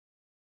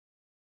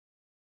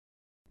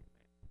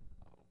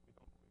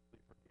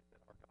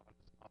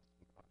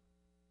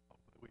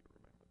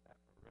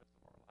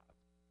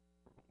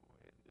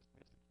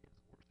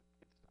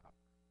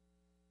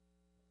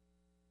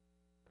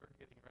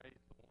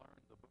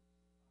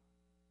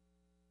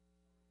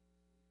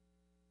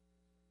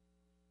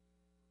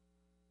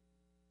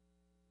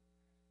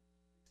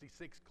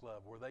66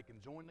 Club, where they can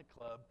join the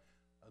club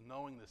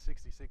knowing the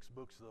 66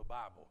 books of the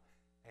Bible.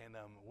 And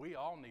we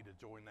all need to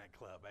join that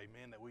club,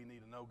 amen, that we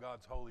need to know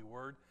God's holy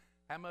word.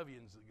 How many of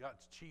you got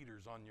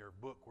cheaters on your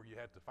book where you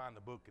have to find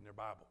the book in your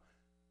Bible?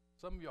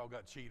 Some of y'all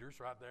got cheaters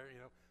right there, you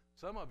know.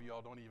 Some of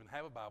y'all don't even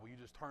have a Bible. You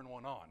just turn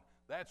one on.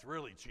 That's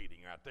really cheating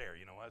right there,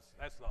 you know.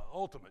 That's the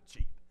ultimate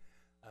cheat.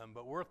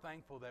 But we're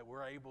thankful that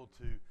we're able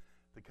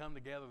to come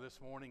together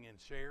this morning and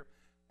share.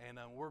 And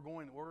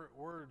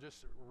we're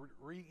just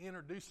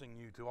reintroducing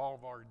you to all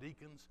of our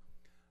deacons,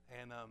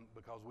 and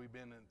because we've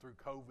been through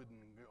COVID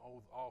and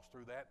all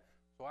through that.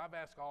 So I've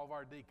asked all of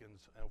our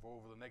deacons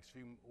over the next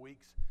few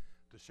weeks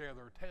to share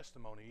their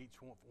testimony, each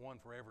one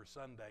for every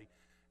Sunday.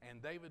 And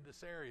David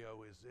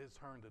DeSario is his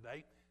turn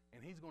today,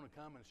 and he's going to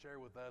come and share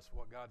with us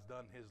what God's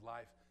done in his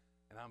life.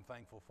 And I'm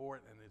thankful for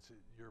it, and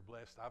you're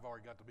blessed. I've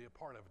already got to be a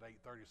part of it,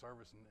 8:30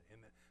 service, and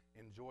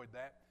enjoyed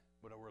that.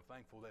 But we're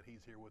thankful that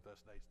he's here with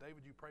us today. So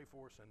David, you pray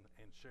for us and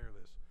share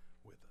this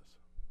with us.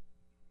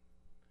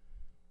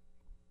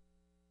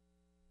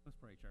 Let's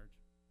pray, church.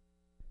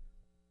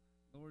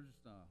 Lord,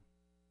 just I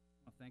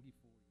want to thank you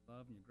for your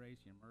love and your grace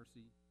and your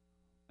mercy.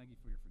 Thank you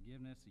for your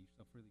forgiveness that you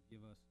so freely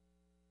give us.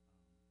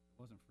 It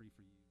wasn't free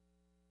for you.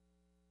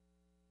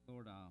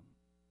 Lord,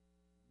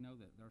 we know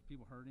that there are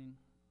people hurting,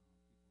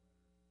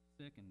 people that are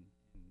sick and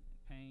in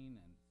pain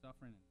and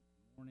suffering and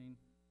mourning.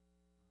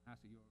 I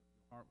ask that your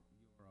heart,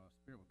 your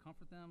spirit would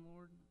comfort them,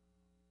 Lord.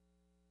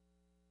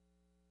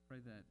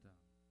 Pray that you've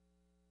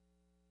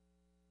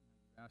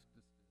asked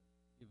us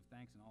to give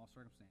thanks in all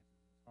circumstances.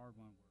 It's hard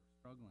when we're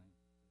struggling to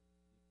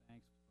give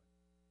thanks, but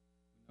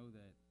we know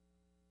that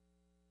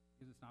it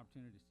gives us an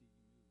opportunity to see you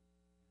move and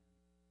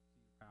see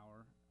your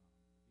power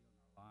revealed in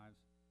our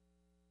lives.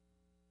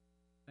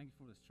 Thank you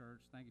for this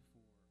church. Thank you for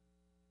the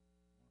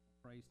wonderful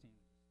praise team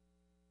that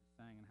just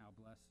sang and how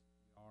blessed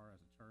we are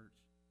as a church.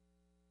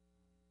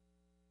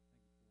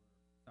 Thank you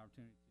for this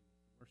opportunity to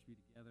worship you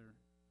together.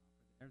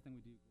 Pray that everything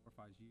we do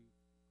glorifies you.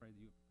 Pray that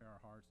you would prepare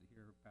our hearts to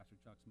hear Pastor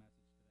Chuck's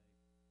message today.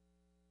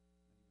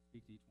 That he would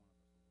speak to each one of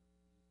us, Lord. In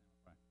Jesus' name I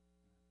pray.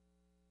 Amen.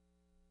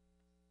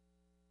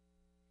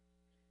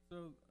 So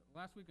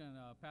last weekend,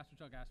 Pastor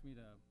Chuck asked me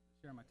to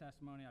share my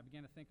testimony. I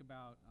began to think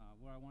about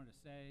what I wanted to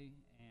say,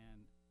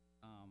 and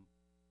I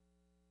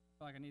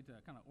feel like I need to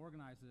kind of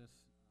organize my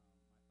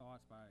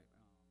thoughts by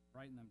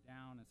writing them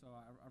down. And so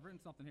I've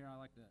written something here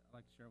I'd like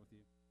to share with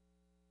you.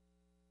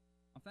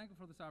 I'm thankful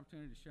for this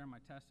opportunity to share my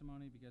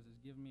testimony because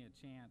it's given me a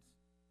chance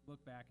to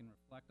look back and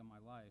reflect on my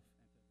life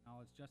and to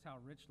acknowledge just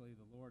how richly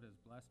the Lord has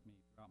blessed me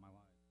throughout my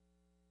life.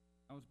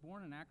 I was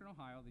born in Akron,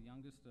 Ohio, the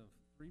youngest of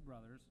 3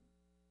 brothers,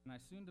 and I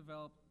soon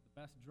developed the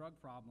best drug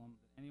problem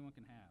that anyone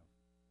can have.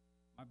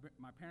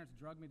 My parents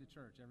drugged me to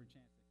church every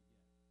chance they could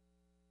get.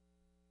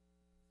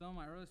 Some of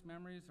my earliest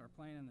memories are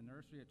playing in the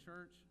nursery at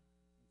church.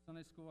 In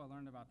Sunday school, I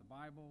learned about the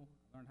Bible.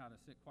 I learned how to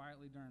sit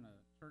quietly during a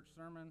church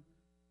sermon.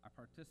 I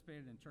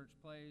participated in church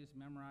plays,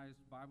 memorized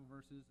Bible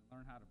verses, and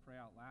learned how to pray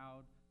out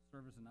loud,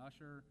 serve as an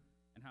usher,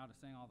 and how to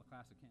sing all the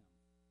classic hymns.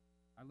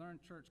 I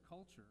learned church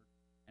culture,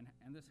 and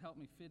this helped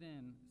me fit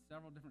in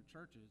several different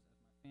churches as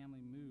my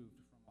family moved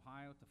from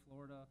Ohio to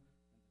Florida,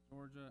 and to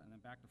Georgia, and then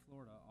back to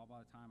Florida, all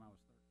by the time I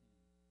was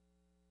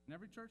 13. In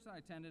every church that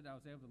I attended, I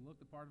was able to look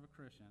the part of a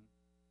Christian,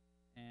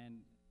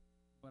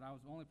 but I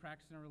was only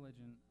practicing a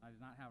religion. I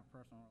did not have a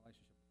personal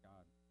relationship with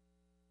God.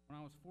 When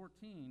I was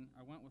 14,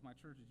 I went with my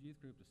church's youth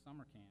group to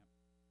summer camp.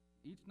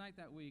 Each night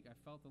that week, I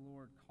felt the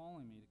Lord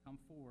calling me to come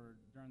forward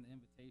during the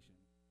invitation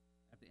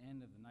at the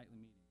end of the nightly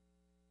meeting.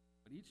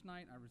 But each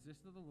night, I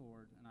resisted the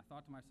Lord, and I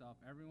thought to myself,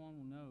 everyone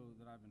will know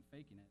that I've been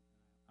faking it,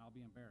 and I'll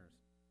be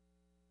embarrassed.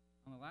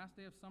 On the last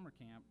day of summer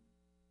camp,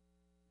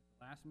 at the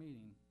last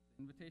meeting,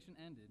 the invitation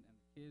ended, and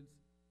the kids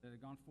that had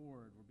gone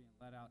forward were being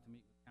led out to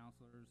meet with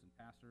counselors and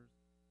pastors,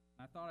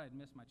 and I thought I had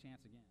missed my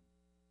chance again.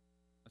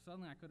 But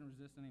suddenly, I couldn't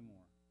resist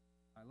anymore.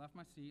 I left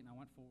my seat, and I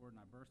went forward,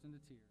 and I burst into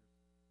tears.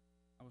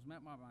 I was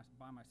met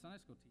by my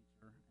Sunday school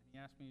teacher, and he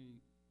asked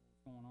me what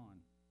was going on.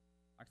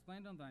 I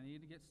explained to him that I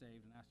needed to get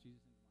saved and asked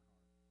Jesus into my heart.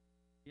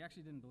 He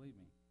actually didn't believe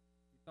me.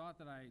 He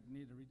thought that I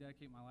needed to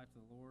rededicate my life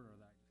to the Lord, or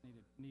that I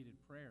just needed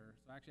prayer,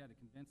 so I actually had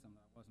to convince him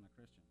that I wasn't a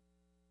Christian.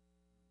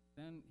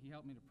 Then he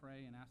helped me to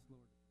pray and ask the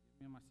Lord to forgive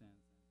me of my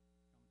sins and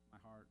come into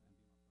my heart and be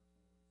my personal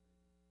Lord and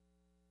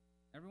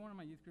Savior. Everyone in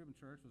my youth group and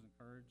church was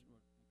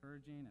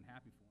encouraging and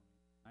happy for me.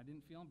 I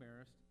didn't feel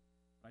embarrassed,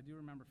 but I do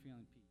remember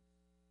feeling peace.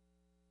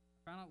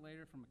 I found out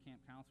later from a camp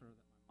counselor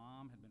that my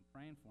mom had been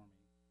praying for me,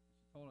 and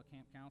she told a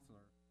camp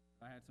counselor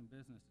that I had some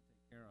business to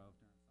take care of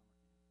during summer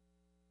camp.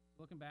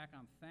 Looking back,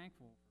 I'm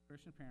thankful for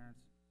Christian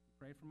parents who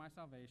prayed for my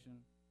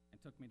salvation and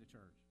took me to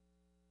church.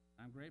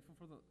 I'm grateful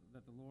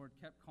that the Lord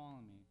kept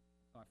calling me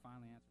until I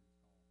finally answered his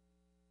call.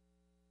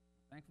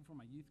 I'm thankful for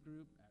my youth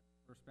group at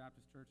First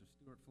Baptist Church of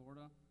Stuart,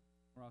 Florida,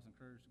 where I was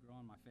encouraged to grow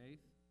in my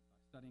faith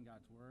by studying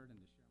God's Word and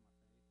to share my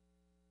faith.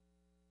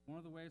 One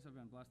of the ways I've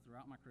been blessed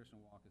throughout my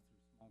Christian walk is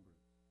through small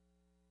groups.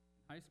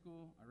 In high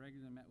school, I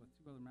regularly met with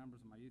 2 other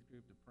members of my youth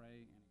group to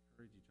pray and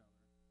encourage each other.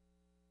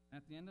 And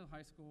at the end of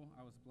high school,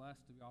 I was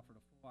blessed to be offered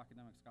a full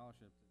academic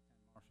scholarship to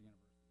attend Marshall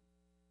University.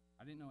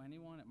 I didn't know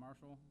anyone at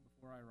Marshall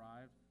before I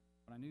arrived,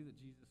 but I knew that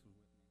Jesus was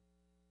with me.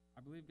 I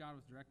believe God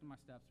was directing my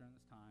steps during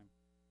this time,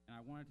 and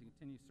I wanted to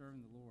continue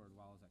serving the Lord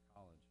while I was at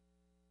college.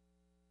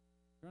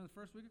 During the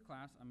first week of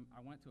class,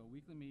 I went to a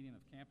weekly meeting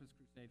of Campus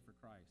Crusade for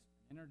Christ,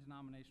 an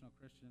interdenominational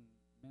Christian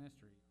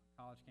ministry on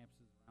college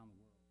campuses around the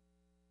world,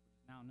 which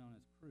is now known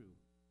as Cru.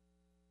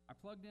 I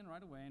plugged in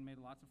right away and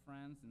made lots of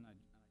friends, and I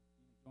even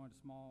joined a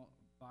small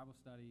Bible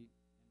study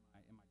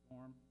in my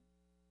dorm.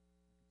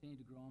 I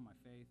continued to grow in my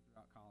faith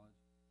throughout college.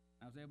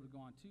 I was able to go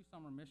on 2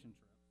 summer mission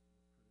trips with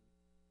Cru,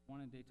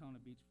 one in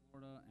Daytona Beach,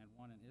 Florida, and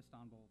one in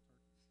Istanbul,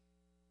 Turkey.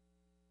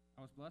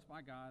 I was blessed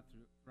by God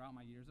throughout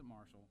my years at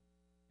Marshall,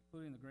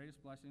 including the greatest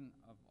blessing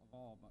of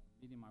all,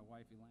 meeting my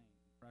wife Elaine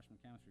in freshman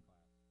chemistry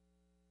class.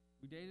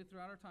 We dated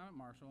throughout our time at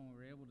Marshall, and we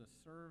were able to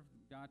serve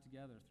God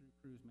together through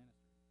Cru's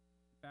ministry.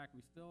 In fact,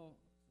 we still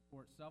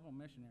support several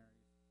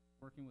missionaries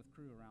working with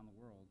Cru around the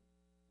world.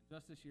 And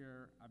just this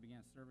year, I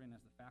began serving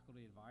as the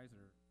faculty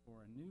advisor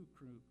for a new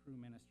Cru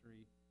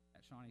ministry at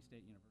Shawnee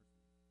State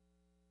University.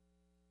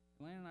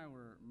 Elaine and I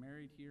were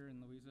married here in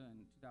Louisa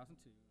in 2002,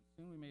 and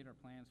soon we made our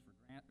plans for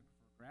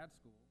grad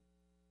school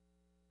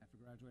after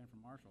graduating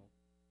from Marshall.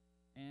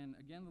 And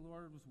again, the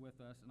Lord was with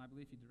us, and I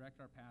believe He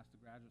directed our paths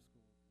to graduate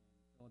school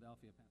in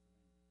Philadelphia,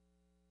 Pennsylvania.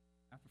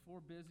 After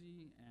 4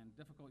 busy and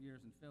difficult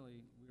years in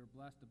Philly, we were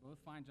blessed to both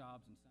find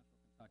jobs in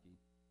central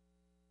Kentucky.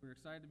 We were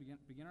excited to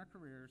begin our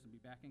careers and be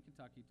back in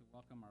Kentucky to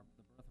welcome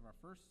the birth of our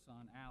first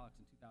son, Alex,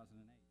 in 2008.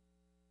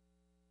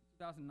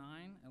 In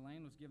 2009,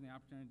 Elaine was given the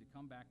opportunity to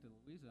come back to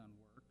Louisa and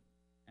work,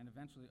 and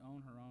eventually own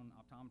her own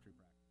optometry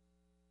practice.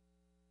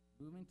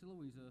 Moving to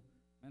Louisa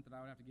meant that I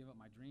would have to give up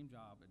my dream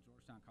job at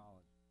Georgetown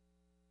College.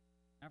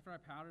 After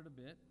I pouted a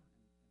bit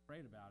and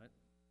prayed about it,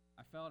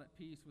 I felt at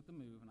peace with the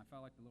move, and I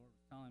felt like the Lord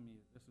was telling me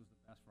that this was the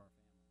best for our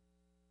family.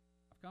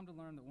 I've come to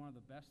learn that one of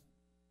the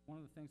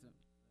things that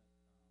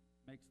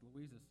makes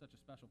Louisa such a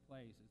special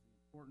place is the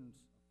importance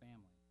of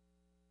family.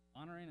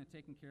 Honoring and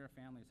taking care of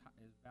family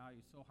is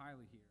valued so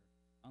highly here,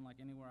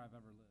 unlike anywhere I've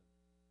ever lived.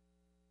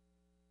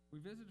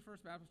 We visited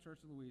First Baptist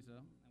Church of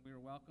Louisa, and we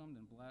were welcomed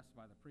and blessed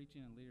by the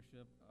preaching and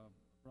leadership of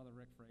Brother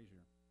Rick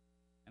Frazier,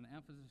 and the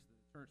emphasis that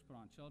the church put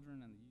on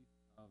children and the youth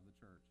of the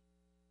church.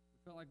 We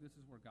felt like this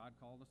is where God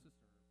called us to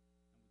serve,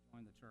 and we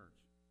joined the church.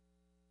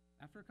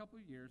 After a couple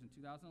of years, in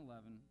 2011,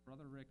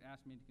 Brother Rick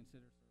asked me to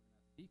consider serving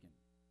as a deacon.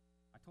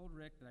 I told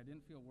Rick that I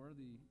didn't feel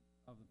worthy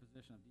of the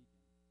position of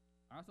deacon.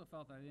 I also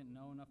felt that I didn't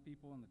know enough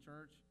people in the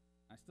church.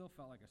 I still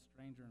felt like a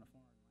stranger in a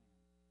foreign land.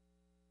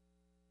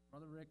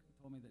 Brother Rick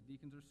told me that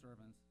deacons are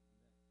servants, and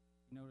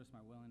that he noticed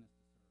my willingness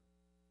to serve.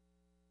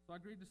 So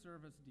I agreed to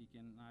serve as a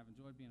deacon, and I've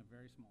enjoyed being a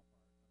very small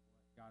part of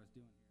what God is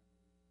doing here in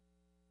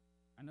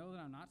Louisa. I know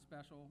that I'm not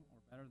special or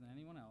better than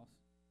anyone else.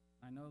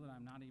 I know that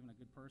I'm not even a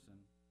good person.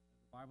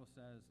 As the Bible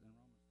says in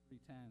Romans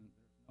 3:10,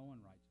 there's no one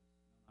righteous,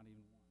 no, not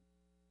even one.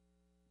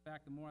 In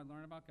fact, the more I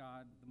learn about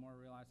God, the more I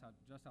realize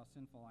just how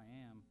sinful I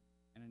am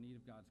and in need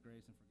of God's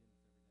grace and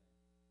forgiveness every day.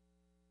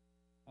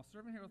 While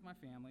serving here with my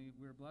family,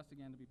 we were blessed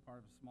again to be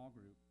part of a small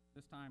group,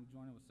 this time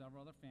joining with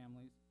several other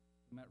families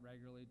who met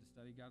regularly to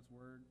study God's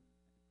Word,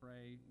 and to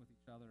pray with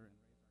each other, and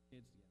raise our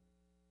kids together.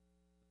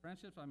 The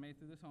friendships I made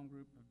through this home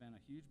group have been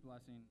a huge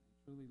blessing and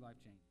truly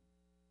life-changing.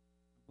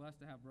 I'm blessed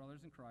to have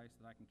brothers in Christ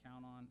that I can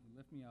count on who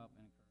lift me up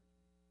and encourage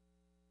me.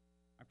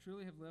 I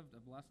truly have lived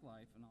a blessed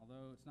life, and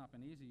although it's not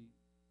been easy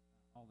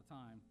all the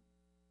time,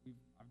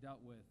 I've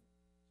dealt with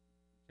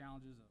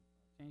challenges of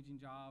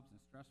changing jobs and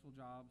stressful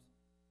jobs.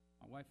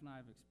 My wife and I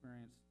have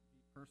experienced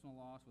deep personal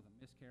loss with a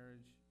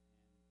miscarriage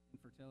and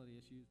infertility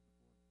issues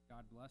before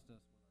God blessed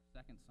us with our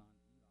second son,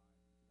 Eli,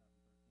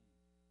 in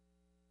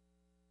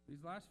 2013.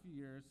 These last few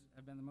years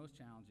have been the most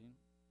challenging,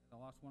 as I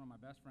lost one of my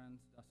best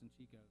friends, Dustin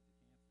Chico, to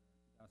cancer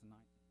in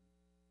 2019.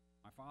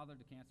 My father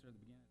to cancer at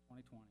the beginning of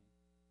 2020,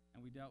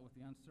 and we dealt with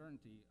the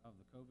uncertainty of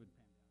the COVID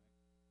pandemic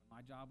when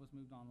my job was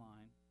moved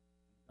online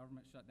and the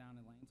government shut down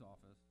Elaine's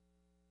office.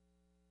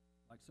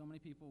 Like so many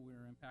people, we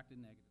were impacted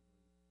negatively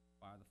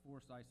by the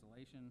forced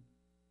isolation.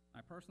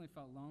 I personally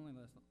felt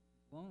loneliness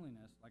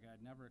like I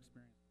had never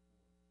experienced before.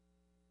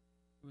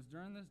 It was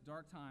during this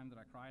dark time that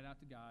I cried out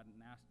to God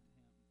and asked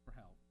Him for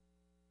help.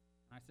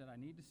 And I said, I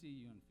need to see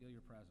you and feel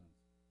your presence.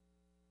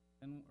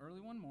 Then early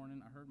one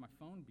morning, I heard my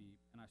phone beep,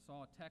 and I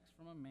saw a text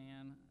from a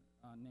man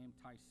named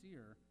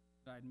Taisir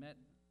that I had met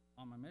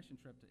on my mission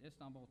trip to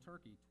Istanbul,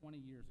 Turkey 20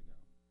 years ago.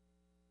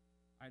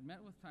 I had met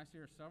with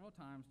Taisir several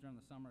times during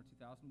the summer of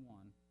 2001,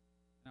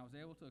 and I was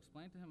able to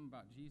explain to him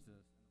about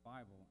Jesus and the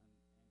Bible,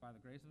 and by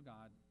the grace of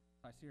God,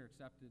 Taisir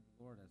accepted the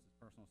Lord as his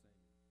personal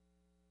Savior.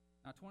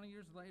 Now, 20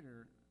 years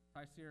later,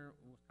 Taisir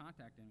was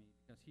contacting me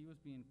because he was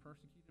being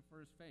persecuted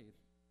for his faith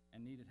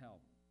and needed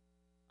help.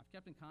 I've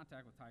kept in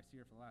contact with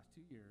Taisir for the last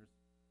 2 years.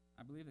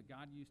 I believe that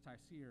God used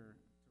Taisir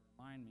to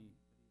remind me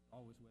that He's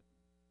always with me.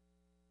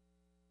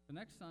 The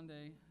next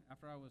Sunday,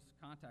 after I was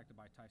contacted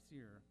by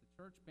Taisir, the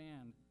church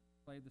band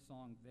played the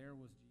song, There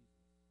Was Jesus.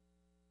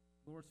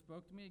 The Lord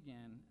spoke to me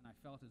again, and I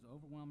felt His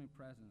overwhelming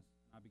presence,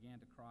 and I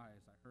began to cry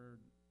as I heard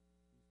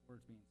these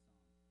words being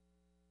sung.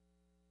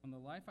 When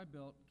the life I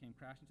built came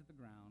crashing to the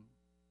ground,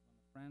 when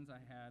friends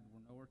I had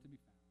were nowhere to be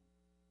found.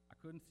 I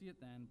couldn't see it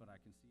then, but I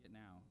can see it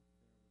now.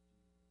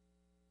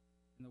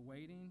 In the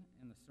waiting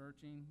and the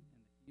searching and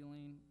the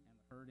healing and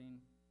the hurting,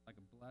 like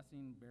a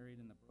blessing buried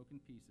in the broken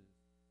pieces,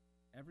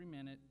 every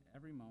minute,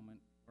 every moment,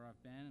 where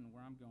I've been and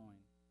where I'm going,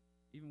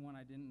 even when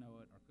I didn't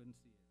know it or couldn't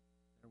see it,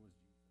 there was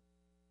Jesus.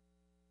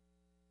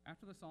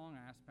 After the song,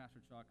 I asked Pastor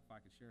Chuck if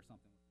I could share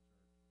something with the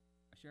church.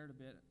 I shared a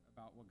bit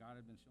about what God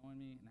had been showing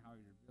me and how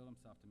he revealed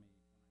himself to me when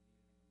I needed him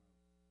the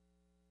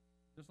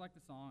most. Just like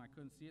the song, I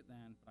couldn't see it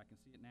then, but I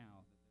can see it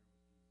now that there was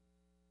Jesus.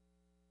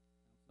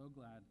 And I'm so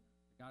glad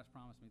that God has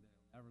promised me that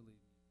he'll never leave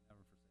me,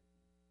 never forsake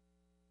me.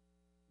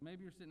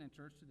 Maybe you're sitting in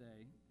church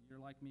today, and you're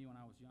like me when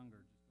I was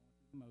younger, just going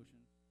through the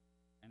motions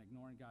and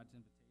ignoring God's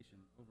invitation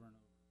over and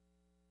over.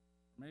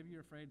 Or maybe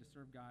you're afraid to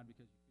serve God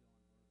because you feel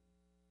unworthy.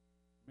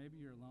 Or maybe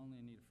you're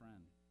lonely and need a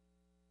friend.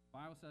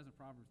 The Bible says in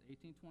Proverbs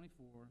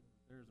 18:24,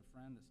 there is a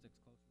friend that sticks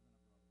closer than a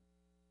brother.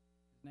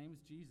 His name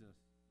is Jesus.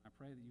 I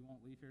pray that you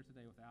won't leave here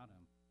today without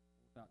him,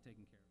 or without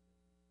taking care of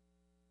business.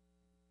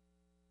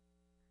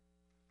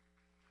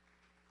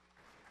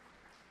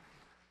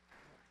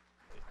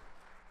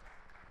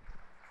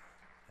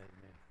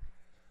 Amen.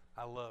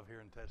 I love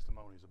hearing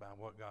testimonies about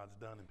what God's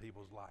done in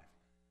people's life.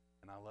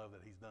 And I love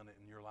that he's done it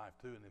in your life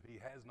too. And if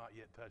he has not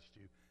yet touched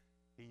you,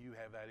 you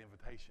have that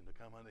invitation to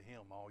come unto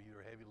him, all you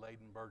are heavy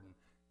laden burden,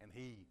 and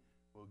he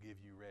will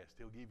give you rest.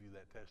 He'll give you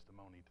that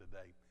testimony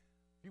today.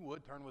 If you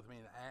would, turn with me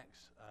in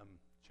Acts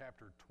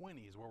chapter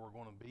 20 is where we're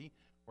going to be.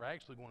 We're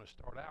actually going to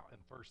start out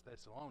in 1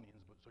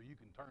 Thessalonians, but so you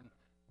can turn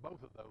both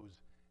of those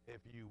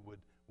if you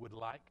would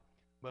like.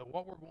 But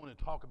what we're going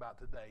to talk about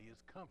today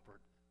is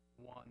comfort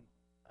one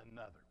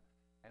another.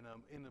 And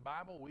in the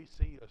Bible, we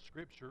see a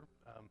scripture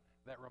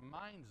that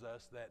reminds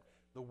us that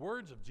the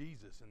words of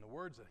Jesus and the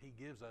words that he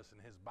gives us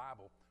in his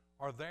Bible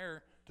are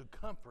there to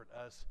comfort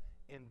us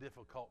in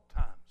difficult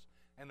times.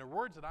 And the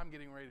words that I'm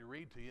getting ready to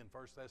read to you in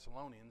 1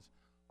 Thessalonians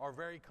are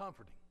very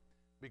comforting,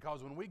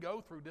 because when we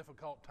go through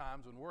difficult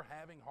times, when we're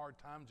having hard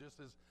times, just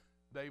as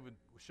David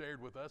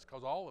shared with us,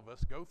 because all of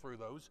us go through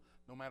those,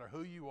 no matter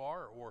who you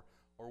are or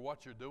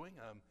what you're doing,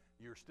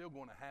 you're still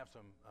going to have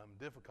some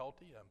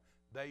difficulty.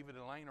 David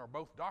and Elaine are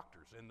both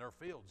doctors in their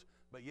fields,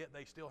 but yet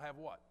they still have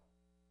what?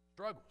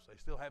 Struggles. They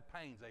still have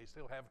pains. They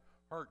still have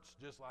hurts,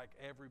 just like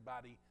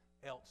everybody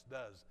else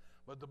does.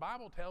 But the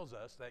Bible tells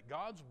us that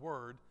God's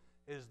word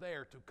is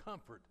there to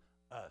comfort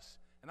us.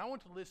 And I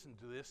want to listen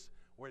to this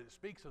where it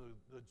speaks of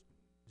the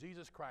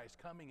Jesus Christ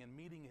coming and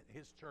meeting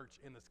his church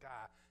in the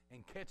sky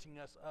and catching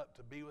us up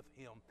to be with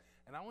him.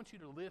 And I want you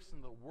to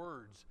listen to the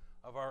words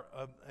of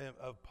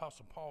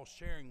Apostle Paul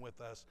sharing with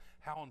us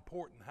how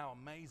important, how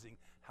amazing,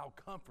 how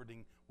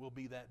comforting will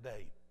be that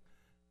day.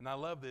 And I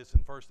love this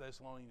in 1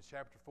 Thessalonians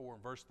chapter 4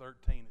 and verse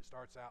 13. It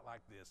starts out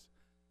like this.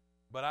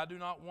 But I do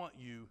not want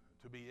you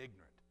to be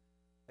ignorant.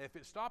 If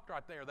it stopped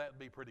right there, that would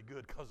be pretty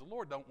good, because the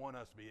Lord don't want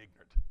us to be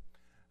ignorant.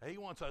 He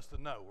wants us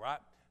to know, right?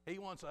 He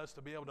wants us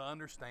to be able to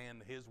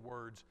understand his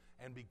words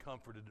and be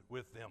comforted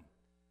with them.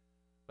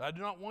 But I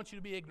do not want you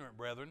to be ignorant,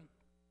 brethren,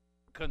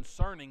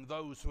 concerning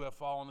those who have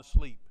fallen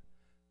asleep,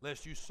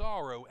 lest you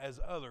sorrow as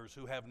others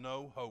who have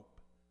no hope.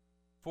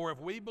 For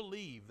if we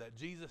believe that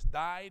Jesus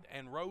died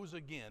and rose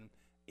again,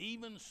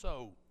 even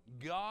so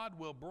God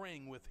will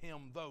bring with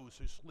him those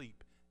who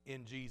sleep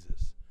in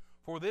Jesus.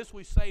 For this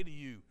we say to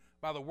you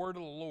by the word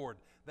of the Lord,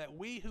 that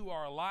we who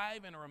are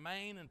alive and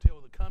remain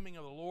until the coming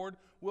of the Lord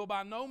will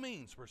by no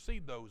means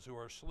precede those who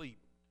are asleep.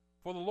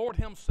 For the Lord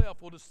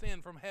himself will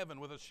descend from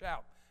heaven with a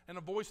shout, and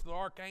the voice of the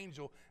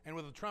archangel, and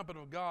with the trumpet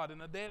of God, and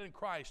the dead in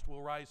Christ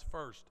will rise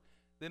first.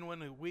 Then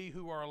when we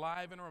who are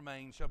alive and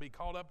remain shall be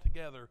caught up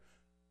together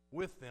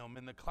with them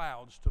in the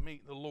clouds to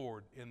meet the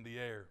Lord in the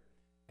air.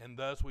 And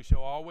thus we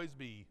shall always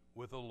be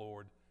with the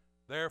Lord.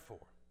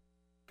 Therefore,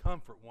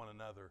 comfort one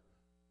another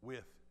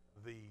with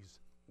these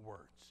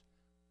words.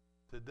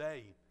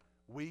 Today,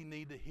 we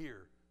need to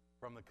hear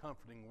from the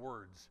comforting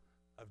words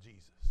of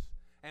Jesus.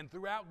 And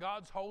throughout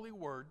God's holy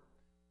word,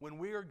 when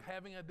we are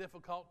having a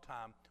difficult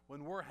time,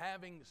 when we're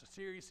having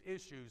serious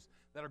issues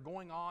that are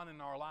going on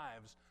in our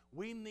lives,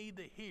 we need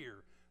to hear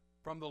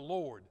from the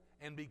Lord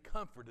and be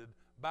comforted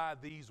by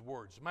these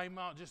words. Maybe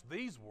not just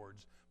these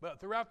words,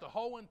 but throughout the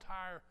whole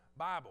entire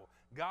Bible,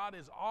 God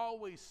is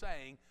always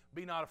saying,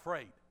 be not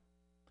afraid.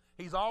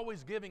 He's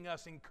always giving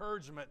us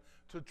encouragement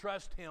to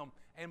trust him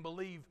and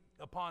believe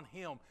upon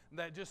him,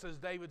 that just as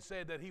David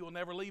said that he will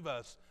never leave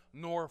us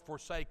nor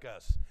forsake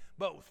us.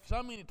 But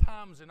so many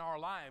times in our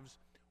lives,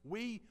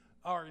 we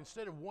are,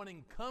 instead of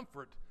wanting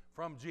comfort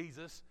from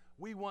Jesus,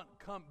 we want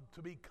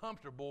to be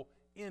comfortable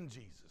in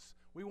Jesus.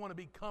 We want to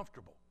be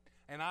comfortable.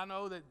 And I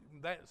know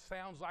that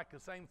sounds like the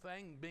same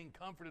thing, being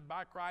comforted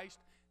by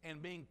Christ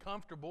and being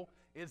comfortable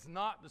is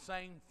not the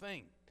same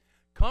thing.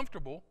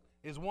 Comfortable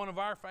is one of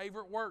our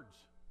favorite words.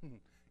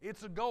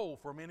 It's a goal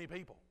for many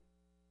people.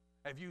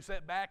 If you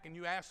sit back and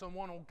you ask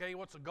someone, okay,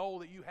 what's a goal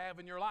that you have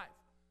in your life?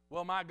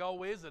 Well, my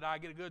goal is that I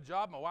get a good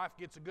job, my wife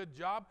gets a good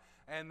job,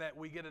 and that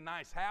we get a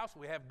nice house,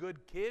 we have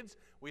good kids,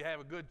 we have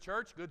a good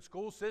church, good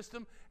school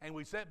system, and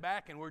we sit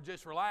back and we're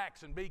just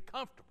relaxed and be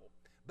comfortable.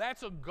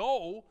 That's a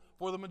goal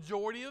for the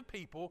majority of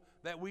people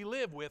that we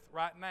live with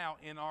right now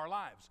in our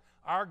lives.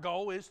 Our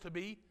goal is to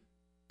be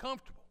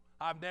comfortable.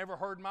 I've never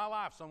heard in my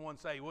life someone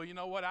say, well, you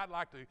know what, I'd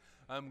like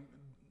to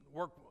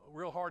work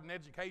real hard in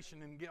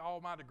education and get all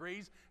my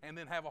degrees and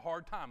then have a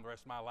hard time the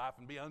rest of my life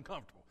and be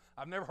uncomfortable.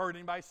 I've never heard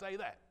anybody say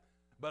that.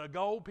 But a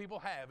goal people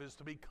have is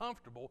to be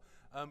comfortable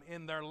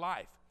in their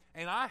life.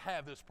 And I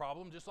have this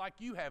problem just like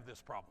you have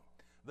this problem.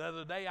 The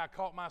other day I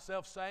caught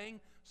myself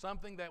saying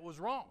something that was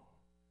wrong.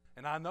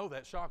 And I know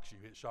that shocks you.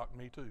 It shocked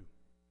me too.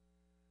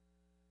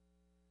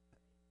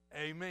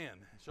 Amen.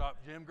 It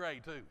shocked Jim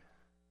Gray too.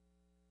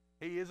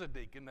 He is a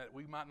deacon that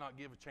we might not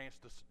give a chance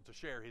to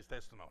share his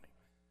testimony.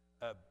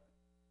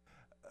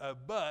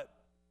 But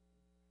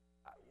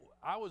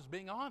I was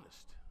being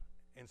honest.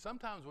 And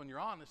sometimes when you're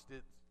honest,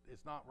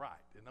 it's not right.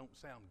 It don't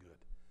sound good.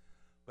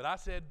 But I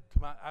said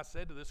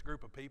to this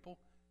group of people,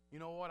 you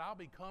know what? I'll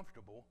be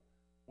comfortable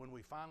when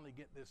we finally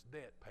get this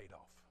debt paid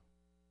off.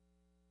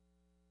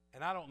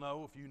 And I don't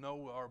know if you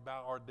know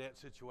about our debt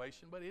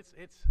situation, but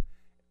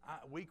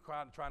we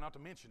try not to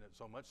mention it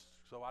so much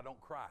so I don't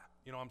cry.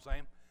 You know what I'm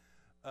saying?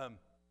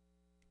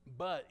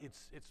 But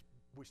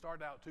we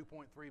started out at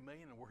 $2.3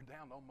 million and we're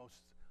down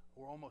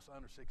we're almost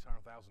under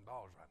 $600,000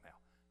 right now.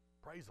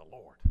 Praise the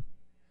Lord.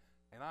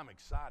 And I'm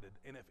excited.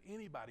 And if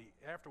anybody,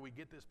 after we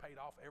get this paid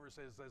off, ever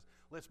says,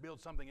 let's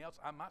build something else,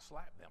 I might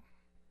slap them.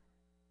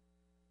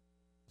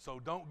 So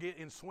don't get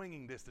in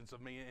swinging distance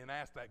of me and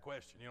ask that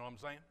question. You know what I'm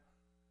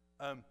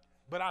saying?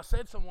 But I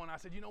said I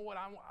said, you know what?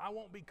 I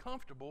won't be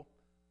comfortable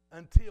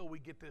until we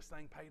get this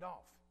thing paid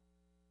off.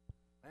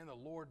 And the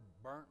Lord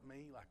burnt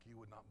me like you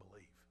would not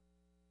believe.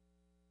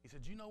 He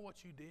said, you know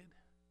what you did?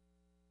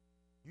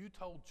 You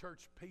told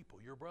church people,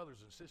 your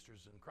brothers and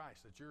sisters in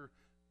Christ, that you're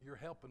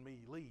helping me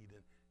lead,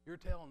 and you're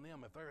telling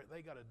them if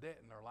they got a debt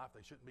in their life,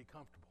 they shouldn't be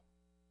comfortable.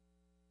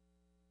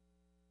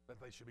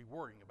 That they should be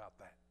worrying about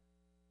that.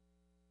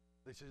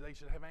 They should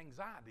have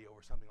anxiety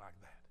over something like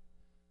that.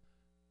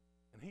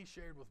 And he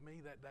shared with me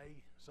that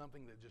day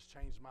something that just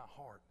changed my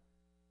heart.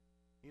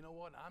 You know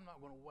what? I'm not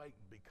going to wait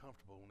and be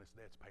comfortable when this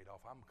debt's paid off.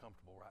 I'm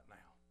comfortable right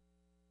now.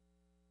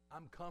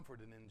 I'm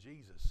comforted in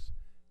Jesus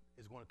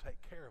is going to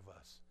take care of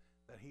us,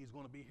 that he's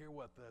going to be here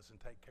with us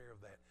and take care of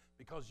that.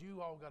 Because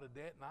you all got a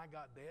debt and I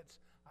got debts,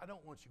 I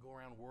don't want you to go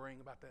around worrying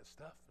about that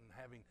stuff and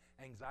having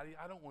anxiety.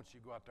 I don't want you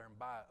to go out there and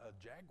buy a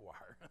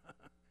Jaguar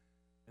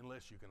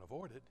unless you can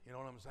afford it. You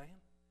know what I'm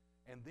saying?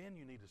 And then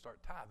you need to start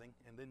tithing,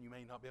 and then you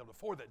may not be able to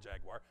afford that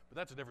Jaguar, but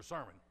that's a different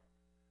sermon.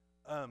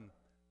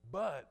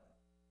 But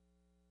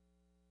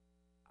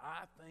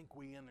I think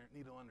we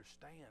need to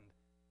understand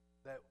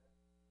that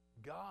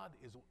God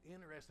is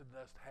interested in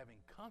us having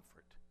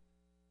comfort,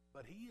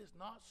 but he is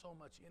not so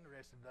much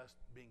interested in us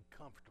being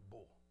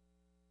comfortable.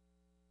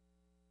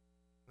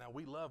 Now,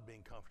 we love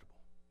being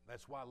comfortable.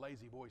 That's why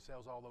Lazy Boy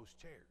sells all those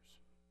chairs.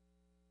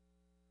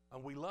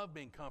 And we love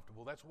being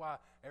comfortable. That's why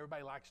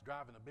everybody likes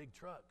driving the big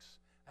trucks.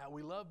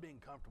 We love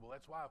being comfortable.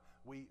 That's why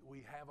we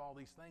have all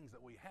these things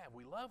that we have.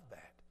 We love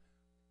that.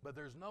 But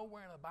there's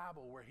nowhere in the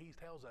Bible where he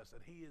tells us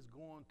that he is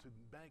going to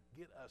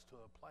get us to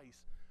a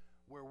place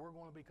where we're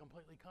going to be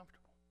completely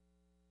comfortable.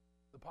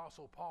 The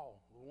Apostle Paul,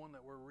 the one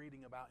that we're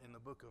reading about in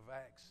the book of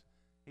Acts,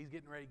 he's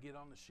getting ready to get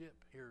on the ship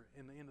here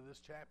in the end of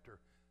this chapter.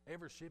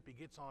 Every ship he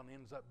gets on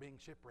ends up being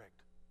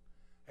shipwrecked.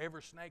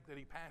 Every snake that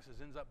he passes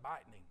ends up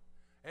biting him.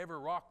 Every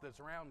rock that's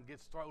around him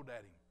gets thrown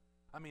at him.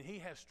 I mean, he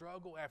has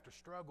struggle after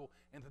struggle,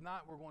 and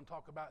tonight we're going to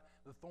talk about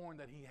the thorn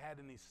that he had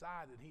in his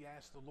side that he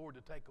asked the Lord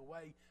to take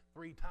away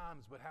 3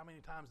 times, but how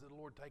many times did the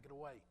Lord take it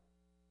away?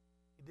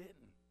 He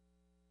didn't.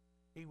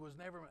 He was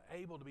never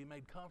able to be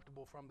made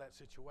comfortable from that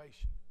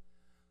situation.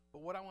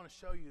 But what I want to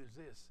show you is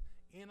this.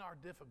 In our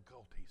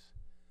difficulties,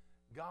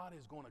 God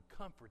is going to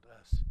comfort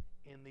us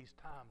in these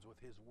times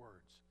with his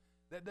words.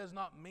 That does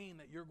not mean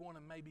that you're going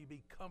to maybe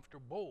be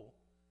comfortable,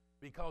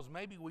 because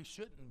maybe we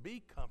shouldn't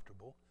be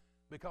comfortable.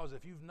 Because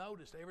if you've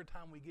noticed, every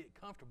time we get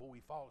comfortable, we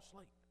fall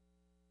asleep.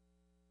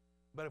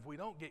 But if we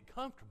don't get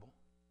comfortable,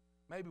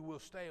 maybe we'll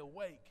stay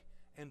awake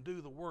and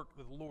do the work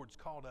that the Lord's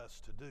called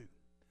us to do.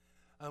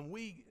 And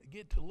we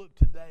get to look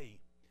today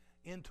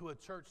into a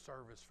church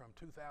service from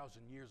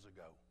 2,000 years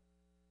ago.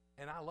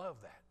 And I love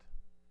that.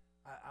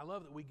 I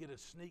love that we get a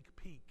sneak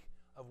peek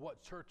of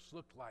what church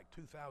looked like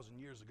 2,000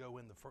 years ago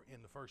in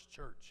the first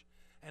church.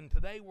 And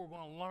today we're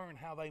going to learn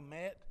how they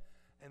met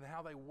and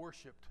how they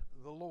worshiped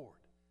the Lord.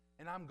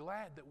 And I'm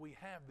glad that we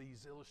have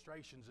these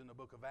illustrations in the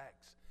book of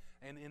Acts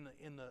and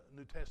in the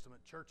New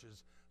Testament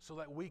churches so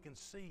that we can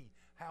see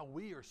how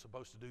we are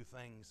supposed to do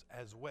things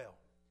as well.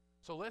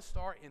 So let's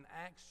start in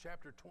Acts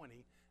chapter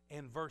 20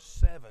 and verse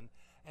 7,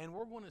 and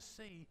we're going to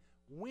see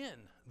when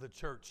the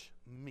church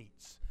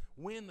meets,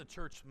 when the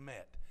church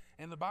met.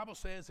 And the Bible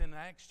says in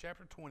Acts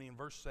chapter 20 and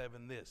verse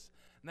 7 this: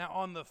 Now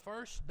on the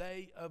first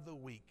day of the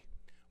week,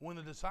 when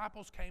the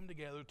disciples came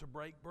together to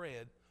break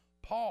bread,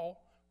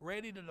 Paul,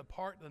 ready to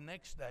depart the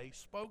next day,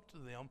 spoke to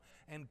them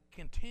and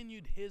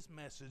continued his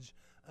message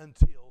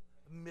until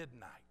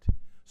midnight.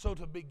 So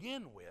to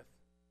begin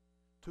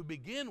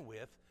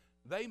with,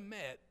 they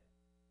met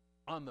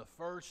on the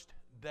first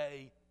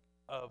day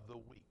of the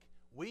week.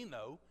 We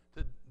know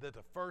that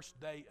the first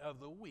day of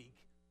the week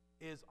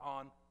is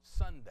on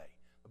Sunday.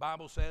 The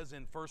Bible says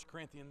in 1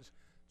 Corinthians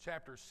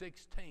chapter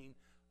 16,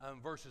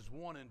 verses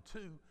 1 and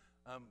 2,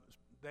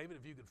 David,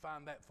 if you could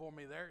find that for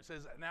me there, it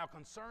says, "Now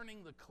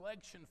concerning the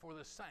collection for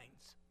the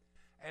saints,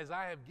 as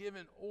I have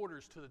given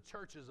orders to the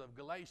churches of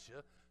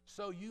Galatia,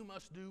 so you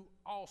must do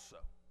also.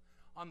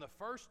 On the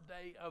first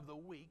day of the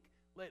week,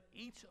 let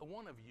each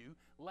one of you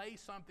lay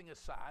something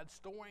aside,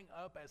 storing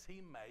up as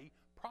he may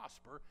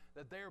prosper,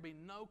 that there be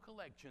no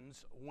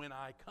collections when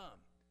I come."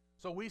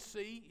 So we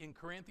see in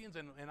Corinthians,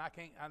 and I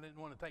didn't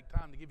want to take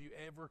time to give you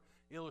every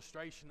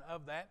illustration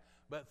of that,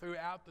 but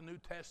throughout the New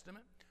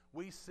Testament,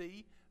 we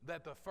see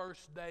that the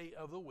first day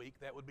of the week,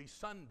 that would be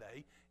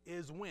Sunday,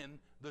 is when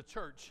the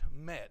church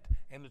met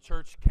and the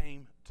church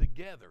came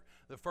together.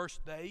 The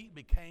first day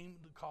became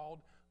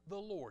called the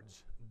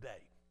Lord's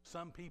Day.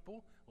 Some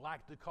people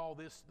like to call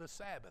this the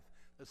Sabbath.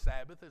 The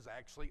Sabbath is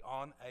actually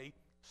on a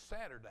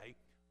Saturday,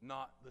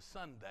 not the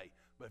Sunday.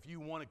 But if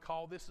you want to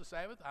call this the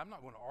Sabbath, I'm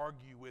not going to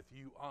argue with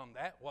you on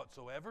that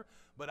whatsoever,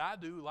 but I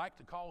do like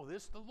to call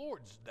this the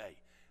Lord's Day.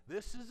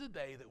 This is a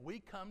day that we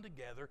come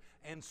together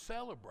and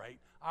celebrate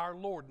our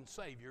Lord and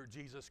Savior,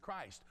 Jesus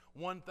Christ.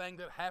 One thing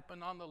that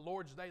happened on the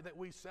Lord's Day that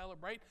we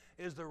celebrate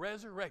is the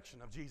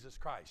resurrection of Jesus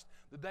Christ.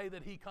 The day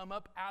that He come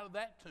up out of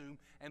that tomb,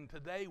 and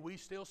today we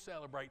still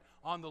celebrate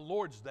on the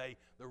Lord's Day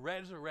the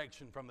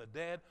resurrection from the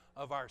dead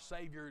of our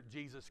Savior,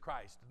 Jesus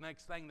Christ. The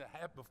next thing that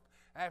happened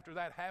after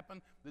that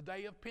happened, the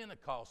day of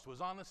Pentecost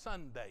was on a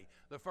Sunday,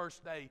 the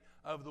first day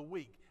of the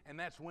week, and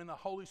that's when the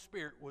Holy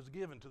Spirit was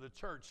given to the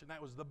church, and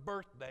that was the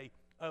birthday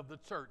of the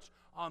church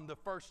on the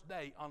first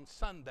day, on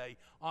Sunday,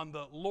 on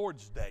the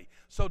Lord's Day.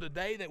 So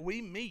today that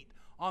we meet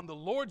on the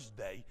Lord's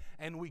Day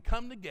and we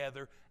come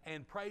together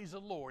and praise the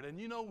Lord. And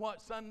you know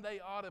what Sunday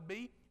ought to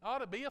be? It ought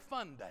to be a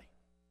fun day.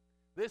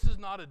 This is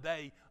not a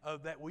day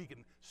that we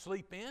can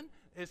sleep in.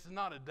 This is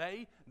not a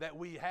day that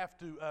we have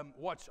to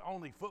watch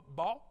only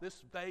football.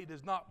 This day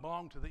does not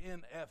belong to the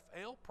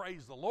NFL.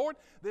 Praise the Lord.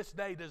 This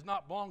day does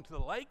not belong to the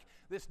lake.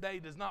 This day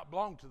does not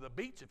belong to the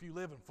beach if you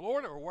live in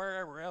Florida or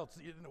wherever else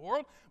in the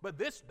world. But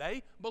this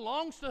day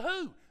belongs to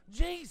who?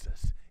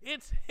 Jesus.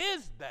 It's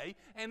His day,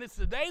 and it's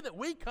the day that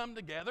we come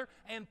together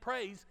and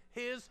praise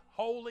His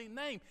holy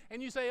name.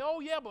 And you say,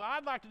 "Oh, yeah, but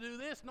I'd like to do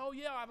this." "No,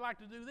 yeah, I'd like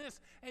to do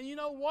this." And you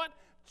know what?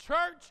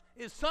 Church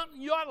is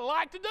something you ought to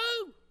like to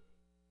do.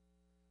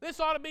 This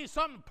ought to be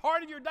something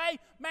part of your day.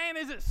 Man,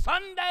 is it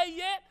Sunday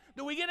yet?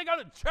 Do we get to go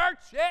to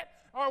church yet?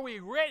 Are we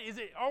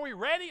ready? Are we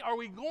ready? Are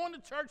we going to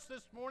church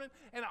this morning?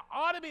 And it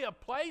ought to be a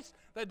place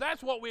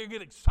that's what we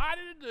get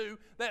excited to do.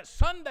 That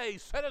Sunday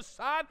set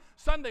aside,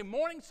 Sunday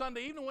morning,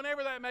 Sunday evening,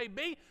 whenever that may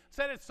be,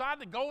 set aside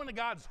to go into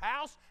God's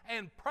house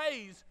and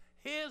praise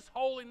His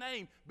holy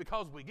name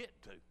because we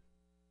get to.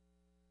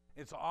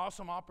 It's an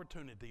awesome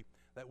opportunity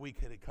that we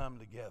could come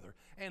together.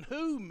 And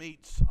who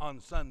meets on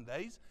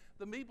Sundays?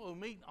 The people who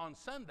meet on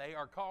Sunday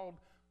are called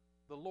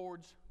the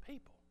Lord's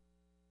people.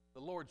 The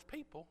Lord's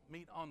people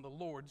meet on the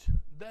Lord's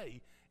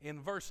day.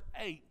 In verse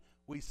 8,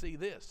 we see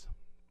this.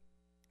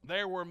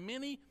 "There were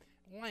many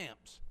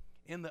lamps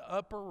in the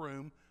upper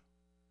room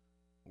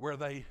where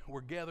they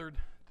were gathered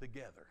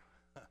together."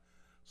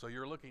 So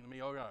you're looking at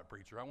me, "Oh, God,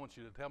 preacher, I want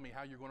you to tell me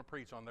how you're going to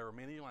preach on there were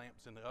many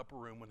lamps in the upper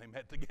room when they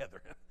met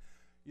together."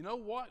 You know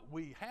what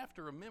we have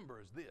to remember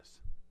is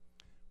this.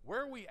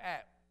 Where are we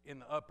at in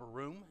the upper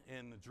room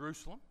in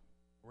Jerusalem?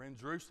 We're in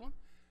Jerusalem,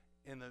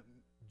 in the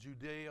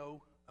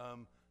Judeo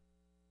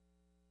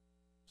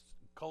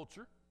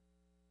culture.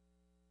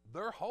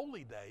 Their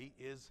holy day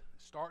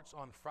starts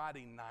on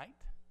Friday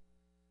night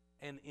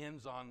and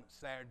ends on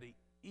Saturday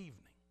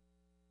evening.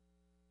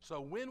 So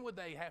when would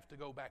they have to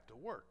go back to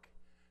work?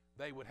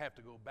 They would have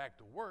to go back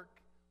to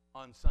work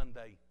on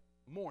Sunday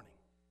morning.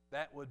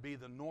 That would be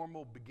the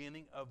normal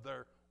beginning of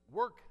their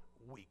work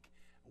week.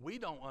 We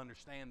don't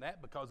understand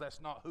that because that's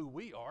not who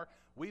we are.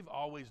 We've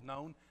always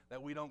known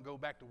that we don't go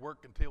back to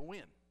work until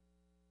when?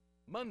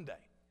 Monday.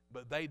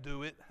 But they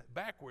do it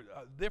backward,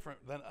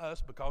 different than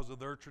us because of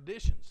their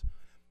traditions.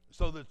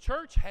 So the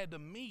church had to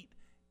meet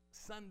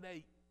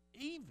Sunday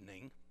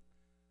evening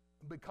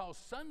because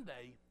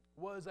Sunday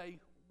was a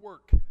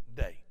work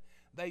day.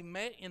 They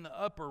met in the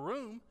upper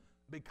room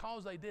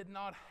because they did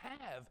not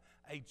have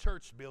a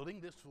church building.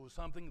 This was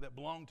something that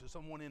belonged to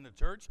someone in the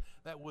church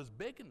that was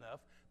big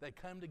enough. They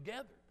come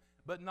together.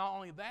 But not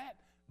only that,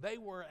 they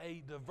were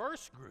a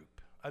diverse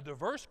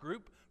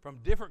group from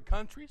different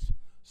countries.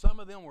 Some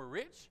of them were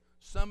rich,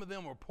 some of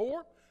them were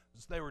poor.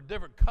 They were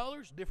different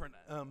colors, different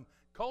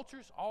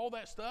cultures, all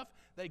that stuff.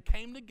 They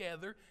came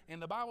together, and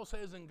the Bible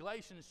says in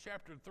Galatians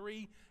chapter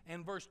 3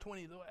 and verse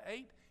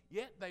 28,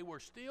 "Yet they were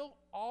still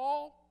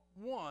all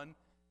one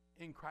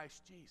in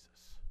Christ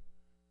Jesus."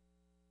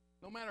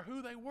 No matter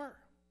who they were.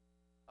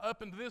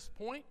 Up until this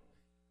point,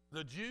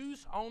 the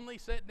Jews only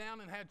sat down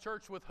and had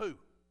church with who?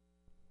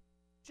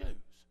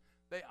 Jews.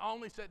 They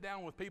only sat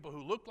down with people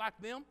who looked like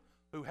them,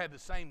 who had the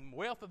same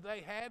wealth that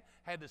they had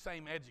the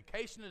same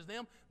education as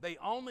them. They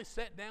only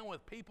sat down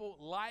with people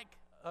like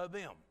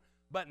them.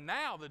 But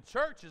now the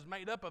church is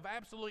made up of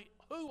absolutely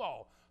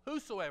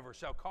whosoever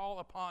shall call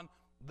upon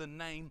the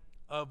name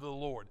of the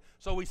Lord.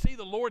 So we see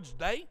the Lord's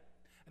day,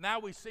 and now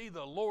we see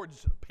the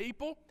Lord's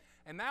people,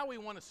 and now we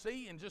want to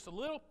see in just a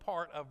little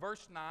part of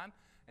verse 9,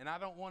 and I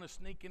don't want to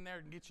sneak in there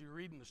and get you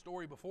reading the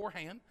story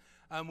beforehand.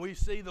 We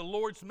see the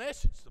Lord's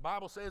message. The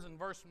Bible says in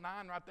verse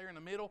 9 right there in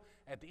the middle,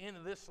 at the end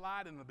of this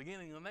slide and the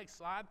beginning of the next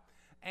slide,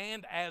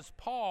 and as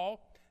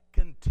Paul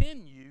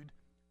continued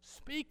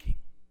speaking.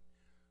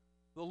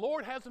 The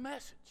Lord has a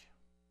message.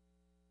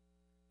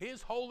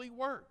 His holy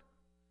word.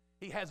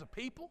 He has a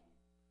people,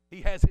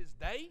 He has His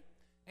day,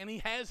 and He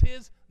has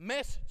His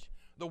message.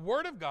 The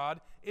Word of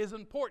God is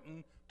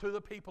important to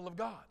the people of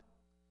God.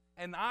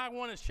 And I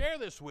want to share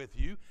this with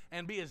you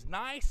and be as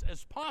nice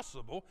as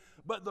possible,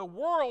 but the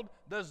world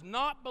does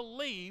not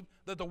believe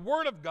that the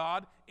Word of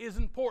God is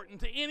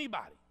important to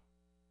anybody.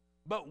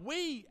 But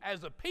we,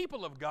 as a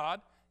people of God,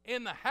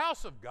 in the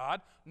house of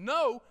God,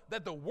 know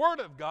that the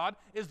Word of God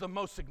is the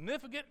most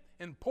significant,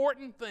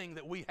 important thing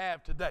that we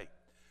have today.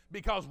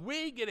 Because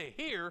we get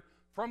to hear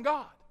from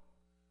God.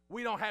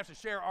 We don't have to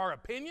share our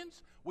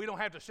opinions. We don't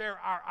have to share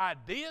our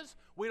ideas.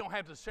 We don't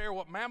have to share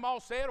what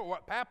Mamaw said or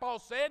what Papaw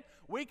said.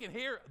 We can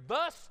hear,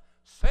 thus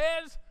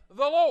says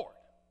the Lord.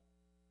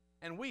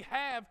 And we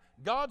have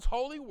God's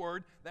holy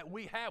word that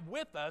we have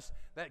with us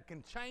that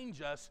can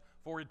change us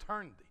for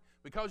eternity.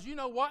 Because you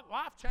know what?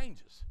 Life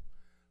changes.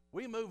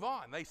 We move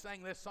on. They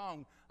sang this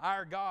song,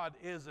 Our God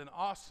is an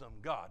Awesome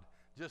God,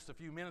 just a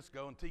few minutes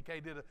ago, and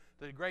TK did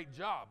a great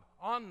job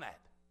on that.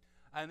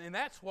 And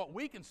that's what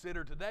we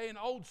consider today an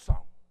old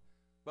song.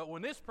 But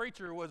when this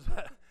preacher was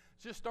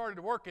just started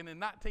working in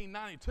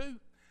 1992,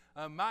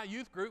 my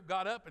youth group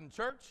got up in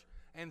church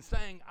and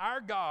sang, Our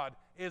God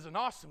is an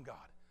Awesome God.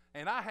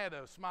 And I had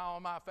a smile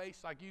on my face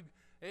like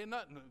ain't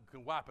nothing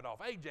could wipe it off.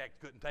 Ajax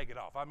couldn't take it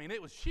off. I mean,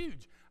 it was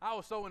huge. I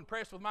was so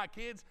impressed with my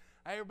kids.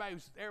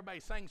 Everybody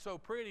sang so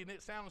pretty, and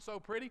it sounded so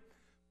pretty.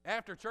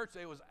 After church,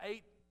 there was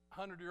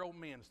 800-year-old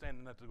men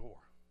standing at the door.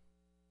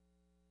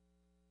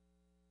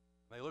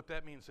 They looked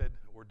at me and said,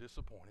 We're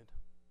disappointed,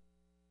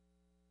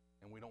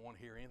 and we don't want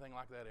to hear anything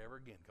like that ever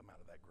again come out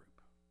of that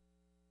group.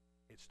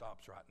 It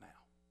stops right now.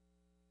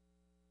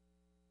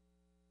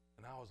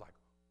 And I was like,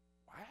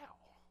 wow,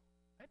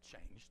 that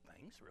changed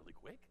things really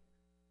quick.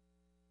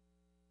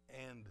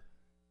 And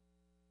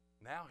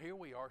now here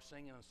we are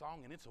singing a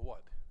song, and it's a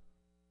what?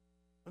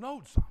 An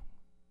old song.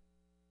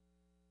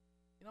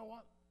 You know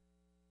what?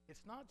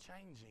 It's not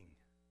changing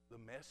the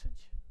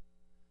message.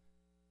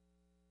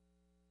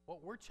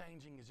 What we're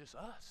changing is just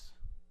us.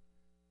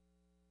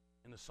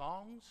 And the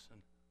songs,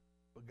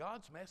 but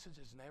God's message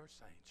has never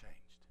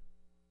changed.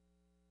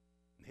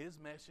 And His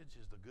message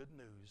is the good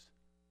news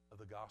of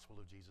the gospel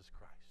of Jesus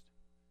Christ.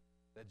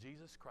 That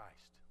Jesus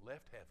Christ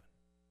left heaven,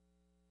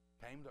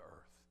 came to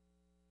earth.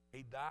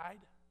 He died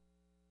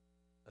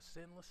a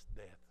sinless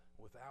death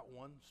without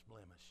one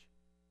blemish.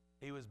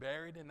 He was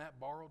buried in that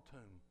borrowed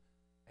tomb,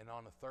 and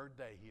on the third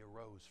day He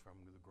arose from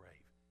the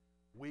grave.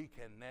 We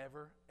can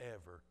never,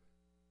 ever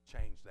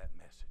change that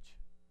message.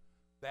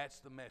 That's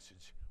the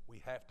message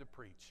we have to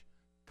preach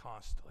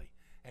constantly.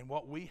 And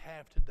what we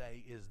have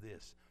today is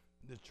this.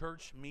 The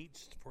church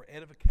meets for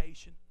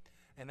edification,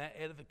 and that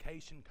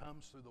edification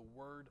comes through the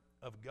Word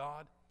of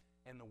God.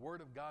 And the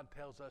Word of God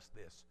tells us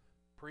this: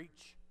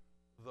 preach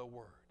the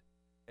Word.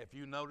 If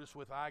you notice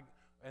I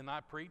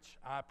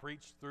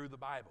preach through the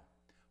Bible.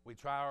 We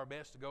try our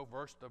best to go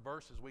verse to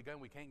verse as we go.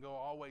 We can't go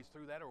always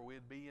through that, or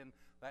we'd be in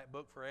that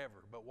book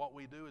forever. But what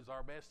we do is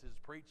our best is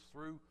preach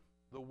through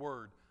the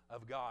Word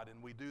of God.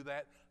 And we do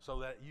that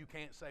so that you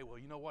can't say, well,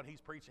 you know what, he's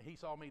preaching, he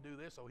saw me do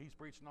this, so he's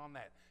preaching on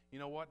that. You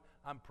know what?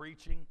 I'm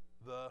preaching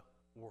the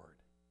Word.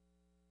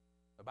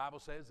 The Bible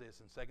says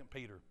this in 2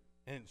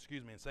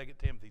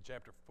 Timothy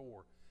chapter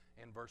 4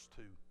 and verse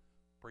 2.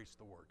 Preach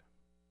the Word.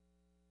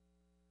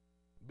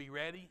 Be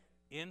ready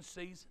in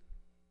season,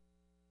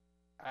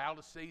 out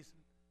of season,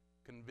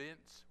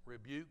 convince,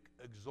 rebuke,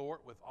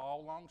 exhort with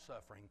all long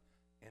suffering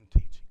and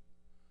teaching.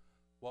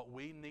 What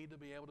we need to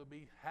be able to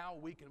be, how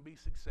we can be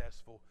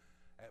successful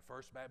at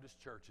First Baptist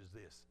Church is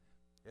this: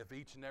 if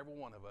each and every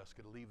one of us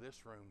could leave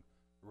this room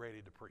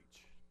ready to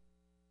preach.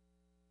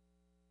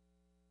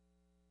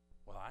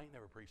 Well, I ain't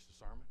never preached a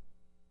sermon.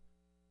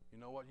 You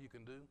know what you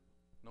can do?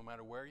 No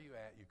matter where you're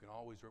at, you can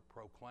always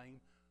proclaim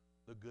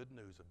the good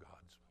news of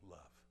God's love.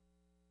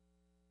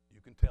 You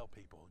can tell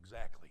people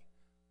exactly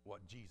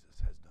what Jesus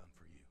has done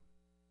for you.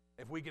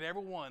 If we could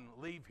everyone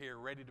leave here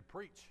ready to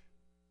preach,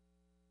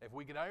 if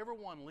we could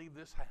everyone leave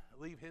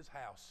his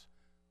house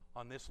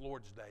on this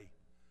Lord's Day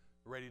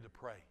ready to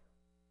pray,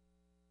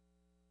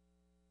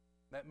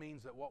 that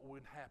means that what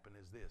would happen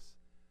is this,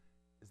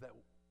 is that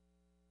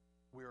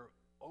we're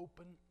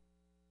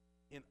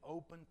in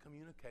open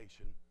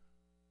communication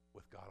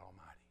with God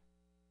Almighty.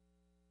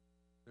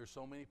 There's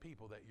so many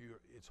people that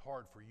it's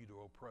hard for you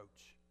to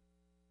approach.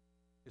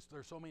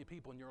 There's so many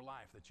people in your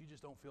life that you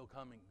just don't feel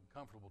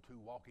comfortable to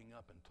walking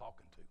up and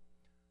talking to.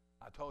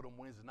 I told them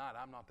Wednesday night,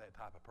 I'm not that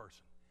type of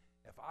person.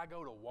 If I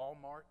go to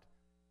Walmart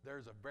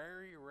there's a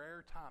very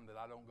rare time that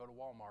I don't go to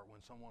Walmart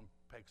when someone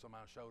pecks on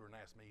my shoulder and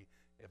asks me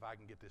if I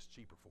can get this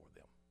cheaper for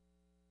them,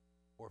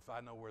 or if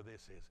I know where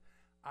this is.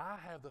 I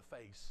have the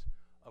face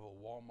of a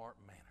Walmart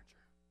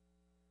manager.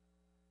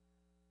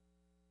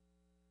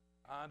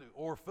 I do.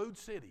 Or Food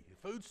City.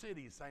 Food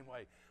City is the same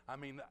way. I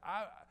mean,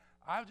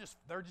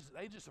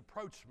 they just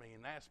approached me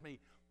and asked me,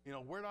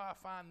 where do I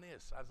find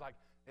this? I was like,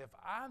 if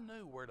I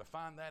knew where to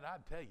find that,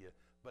 I'd tell you,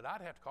 but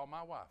I'd have to call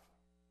my wife.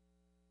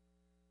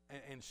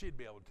 And she'd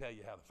be able to tell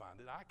you how to find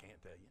it. I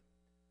can't tell you.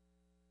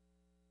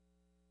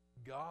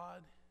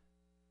 God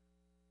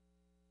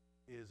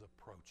is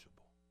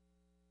approachable.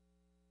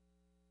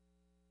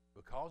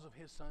 Because of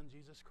his Son,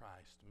 Jesus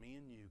Christ, me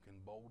and you can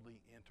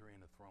boldly enter in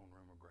the throne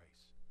room of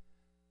grace.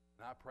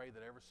 And I pray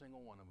that every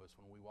single one of us,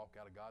 when we walk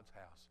out of God's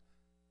house,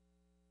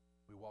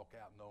 we walk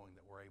out knowing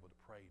that we're able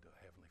to pray to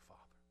a Heavenly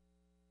Father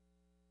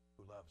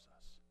who loves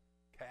us.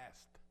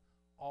 Cast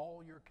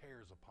all your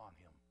cares upon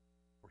him,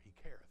 for he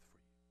careth for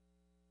you.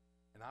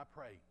 And I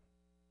pray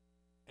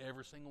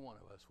every single one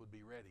of us would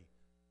be ready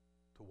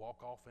to walk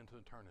off into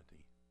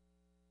eternity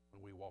when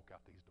we walk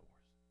out these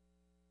doors.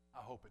 I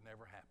hope it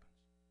never happens.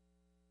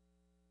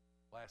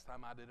 Last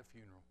time I did a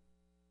funeral,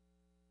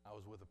 I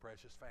was with a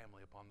precious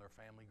family upon their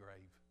family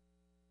grave.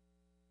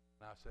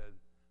 And I said,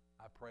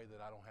 I pray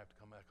that I don't have to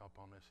come back up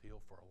on this hill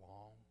for a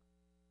long,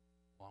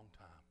 long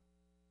time.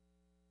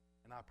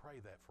 And I pray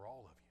that for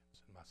all of you,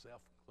 and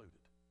myself included.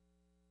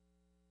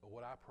 But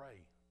what I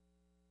pray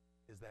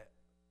is that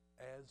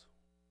as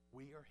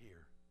we are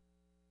here,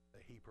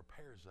 that he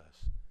prepares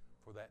us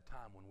for that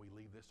time when we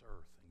leave this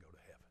earth and go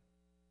to heaven.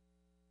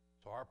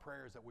 So our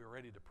prayer is that we're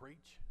ready to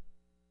preach,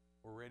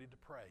 we're ready to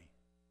pray,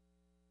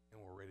 and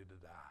we're ready to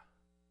die.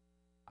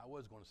 I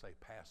was going to say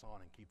pass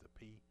on and keep the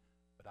P,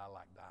 but I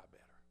like die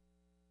better.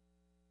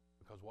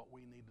 Because what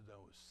we need to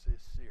know is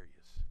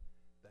serious,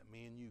 that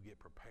me and you get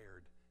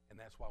prepared, and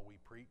that's why we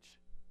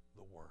preach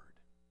the Word.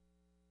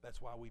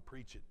 That's why we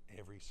preach it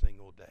every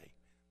single day.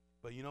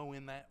 But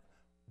in that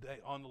day,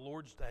 on the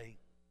Lord's Day,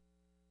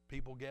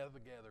 people gather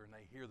together and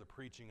they hear the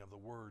preaching of the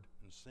Word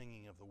and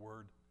singing of the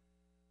Word,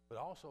 but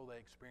also they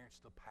experience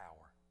the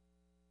power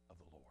of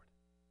the Lord.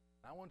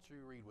 I want you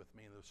to read with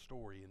me the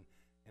story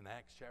in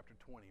Acts chapter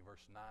 20,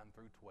 verse 9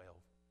 through 12.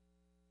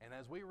 And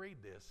as we read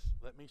this,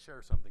 let me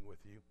share something with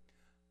you.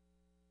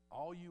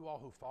 All you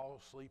who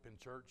fall asleep in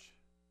church,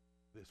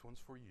 this one's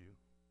for you.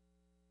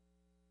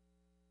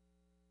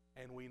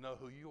 And we know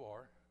who you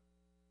are.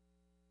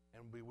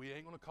 And we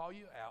ain't going to call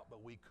you out,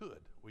 but we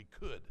could. We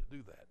could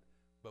do that,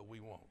 but we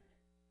won't.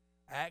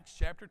 Acts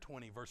chapter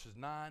 20, verses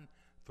 9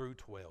 through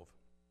 12.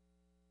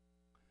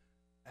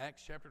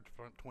 Acts chapter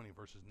 20,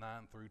 verses 9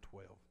 through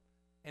 12.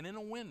 And in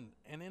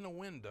a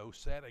window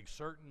sat a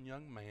certain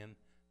young man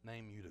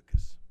named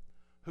Eutychus,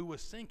 who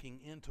was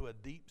sinking into a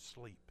deep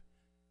sleep.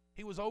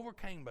 He was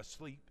overcome by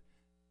sleep,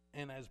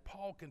 and as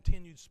Paul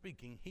continued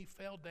speaking, he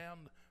fell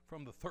down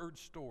from the third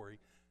story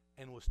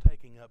and was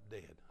taken up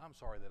dead. I'm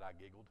sorry that I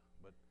giggled,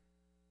 but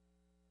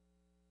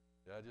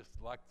I just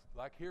like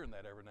hearing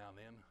that every now and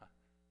then.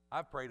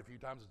 I've prayed a few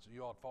times that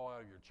you ought to fall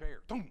out of your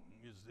chair.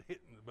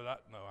 But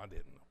I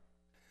didn't.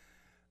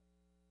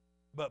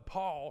 But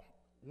Paul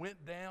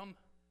went down,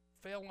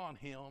 fell on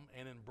him,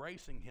 and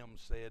embracing him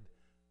said,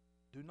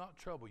 "Do not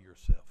trouble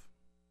yourself,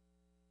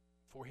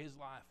 for his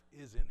life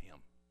is in him."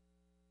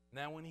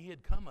 Now when he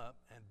had come up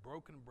and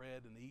broken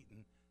bread and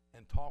eaten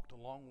and talked a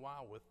long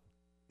while with,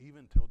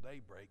 even till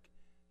daybreak,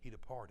 he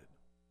departed.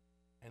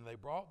 And they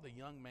brought the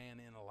young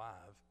man in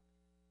alive,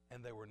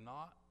 and they were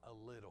not a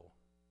little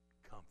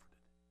comforted.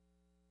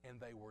 And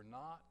they were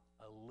not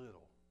a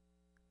little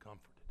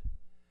comforted.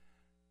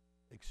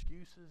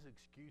 Excuses,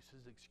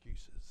 excuses,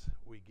 excuses.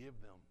 We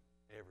give them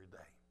every day.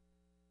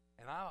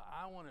 And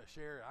I want to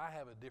share, I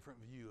have a different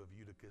view of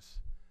Eutychus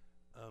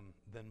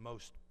than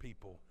most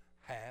people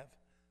have.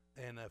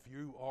 And if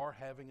you are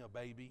having a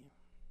baby,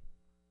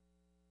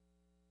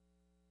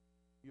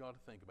 you ought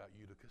to think about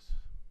Eutychus.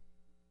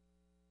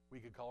 We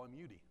could call him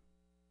Euty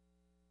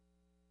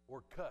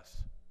or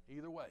Cuss.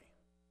 Either way,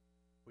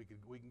 we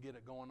can get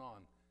it going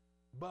on.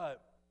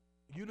 But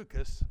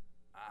Eutychus,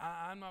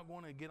 I'm not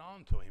going to get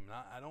on to him.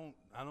 I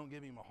don't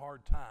give him a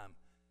hard time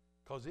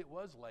because it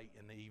was late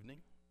in the evening.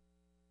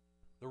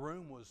 The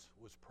room was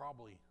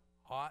probably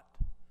hot.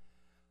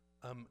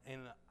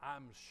 And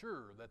I'm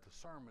sure that the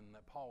sermon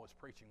that Paul was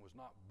preaching was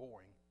not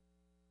boring.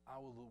 I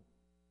would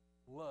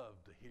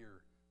love to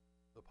hear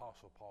the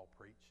Apostle Paul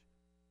preach.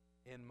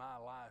 In my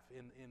life,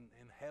 in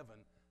heaven,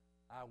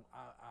 I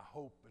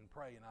hope and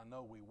pray, and I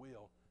know we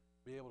will,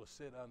 be able to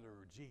sit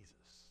under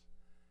Jesus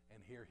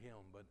and hear him.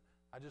 But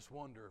I just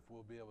wonder if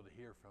we'll be able to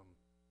hear from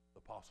the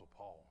Apostle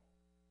Paul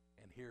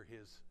and hear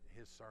his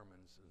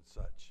sermons and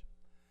such.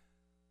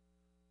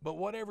 But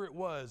whatever it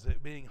was,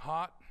 it being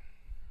hot,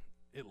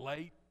 it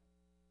late,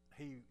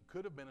 he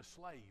could have been a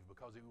slave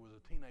because he was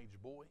a teenage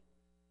boy.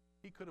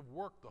 He could have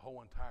worked the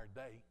whole entire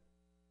day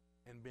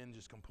and been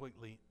just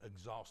completely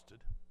exhausted.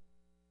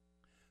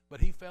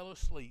 But he fell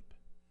asleep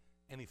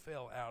and he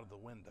fell out of the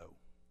window.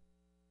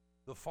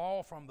 The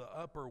fall from the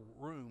upper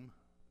room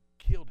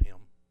killed him.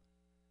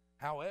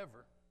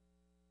 However,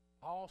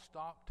 Paul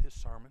stopped his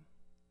sermon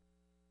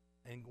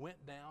and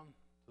went down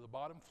to the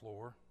bottom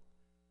floor,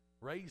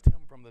 raised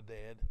him from the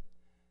dead,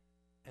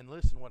 and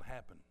listen what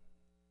happened.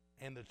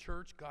 And the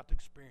church got to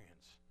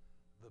experience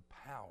the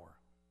power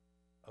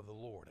of the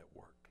Lord at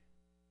work.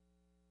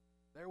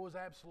 There was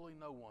absolutely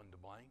no one to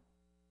blame.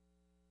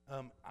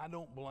 I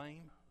don't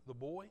blame the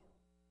boy,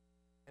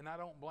 and I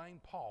don't blame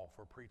Paul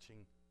for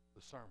preaching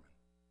the sermon.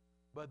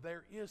 But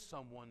there is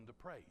someone to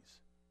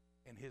praise,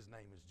 and his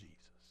name is Jesus.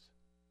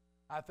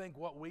 I think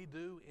what we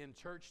do in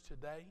church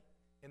today,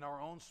 in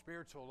our own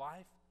spiritual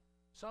life,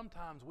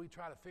 sometimes we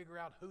try to figure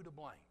out who to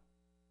blame.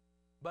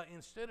 But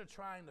instead of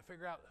trying to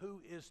figure out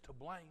who is to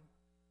blame,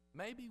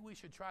 maybe we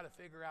should try to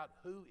figure out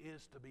who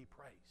is to be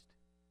praised.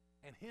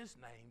 And his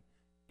name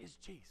is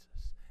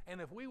Jesus. And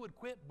if we would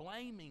quit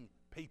blaming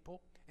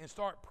people and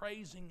start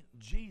praising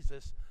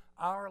Jesus,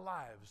 our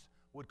lives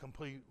would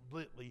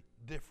completely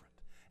different.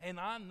 And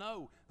I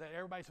know that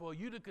everybody says, well,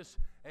 Eutychus,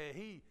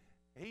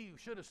 he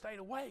should have stayed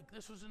awake.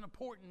 This was an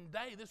important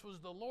day. This was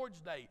the Lord's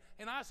day.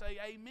 And I say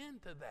amen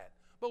to that.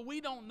 But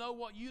we don't know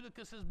what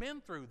Eutychus has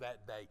been through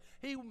that day.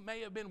 He may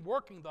have been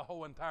working the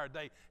whole entire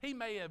day. He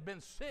may have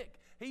been sick.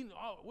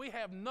 We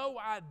have no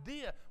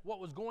idea what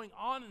was going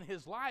on in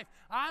his life.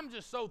 I'm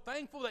just so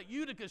thankful that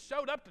Eutychus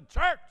showed up to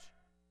church.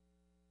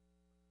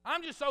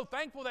 I'm just so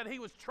thankful that he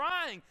was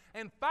trying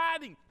and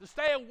fighting to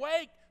stay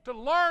awake, to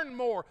learn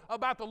more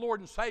about the Lord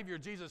and Savior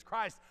Jesus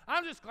Christ.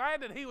 I'm just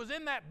glad that he was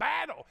in that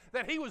battle,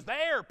 that he was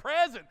there,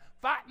 present,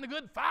 fighting the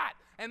good fight.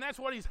 And that's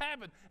what he's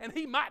having. And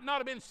he might not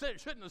have been,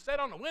 shouldn't have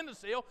sat on the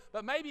windowsill,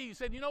 but maybe he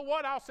said, you know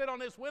what, I'll sit on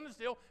this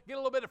windowsill, get a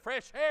little bit of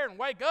fresh air and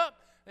wake up.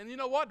 And you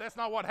know what, that's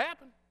not what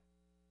happened.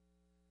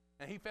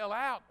 And he fell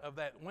out of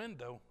that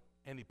window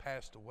and he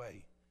passed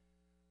away.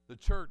 The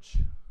church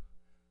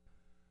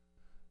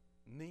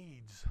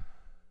needs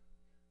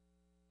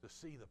to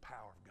see the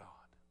power of God.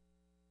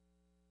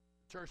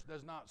 The church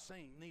does not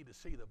need to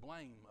see the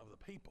blame of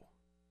the people,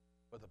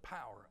 but the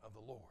power of the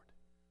Lord.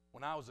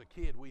 When I was a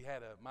kid,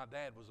 my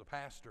dad was a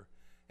pastor,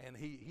 and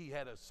he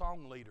had a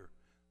song leader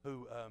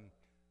who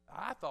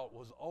I thought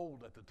was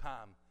old at the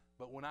time,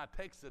 but when I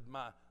texted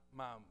my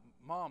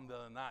mom the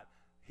other night,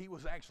 he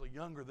was actually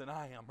younger than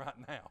I am right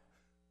now.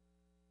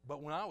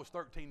 But when I was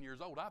 13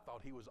 years old, I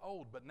thought he was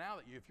old. But now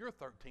that if you're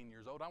 13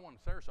 years old, I want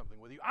to share something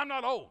with you. I'm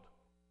not old.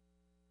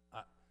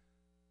 I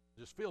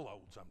just feel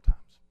old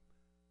sometimes.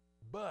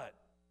 But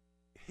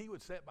he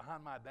would sit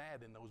behind my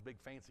dad in those big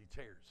fancy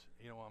chairs.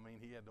 You know what I mean?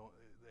 They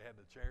had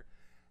the chair.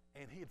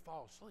 And he'd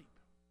fall asleep.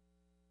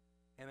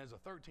 And as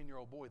a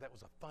 13-year-old boy, that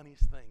was the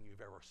funniest thing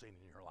you've ever seen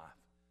in your life.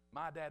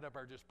 My dad up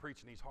there just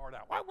preaching his heart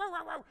out. Wah, wah,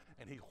 wah, wah,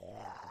 and he's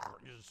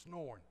just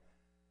snoring.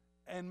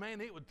 And man,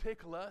 it would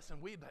tickle us,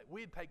 and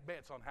we'd take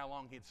bets on how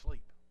long he'd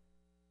sleep.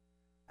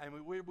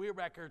 And we were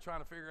back there trying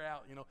to figure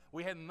out,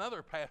 we had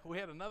another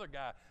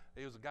guy.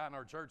 He was a guy in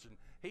our church, and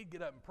he'd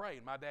get up and pray.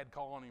 And my dad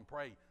called on him and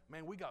pray.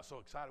 Man, we got so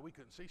excited we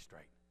couldn't see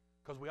straight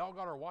because we all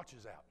got our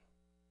watches out,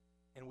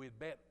 and we'd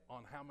bet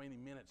on how many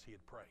minutes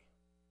he'd pray.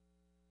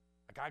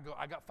 Like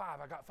I got five,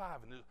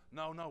 and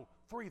no,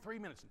 3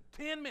 minutes,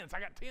 10 minutes. I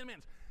got 10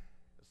 minutes,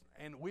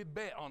 and we'd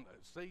bet on.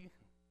 See,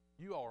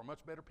 you all are much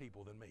better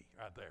people than me,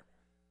 right there.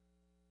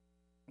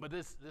 But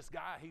this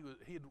guy,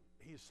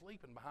 he's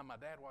sleeping behind my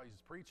dad while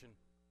he's preaching.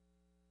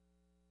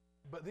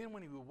 But then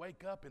when he would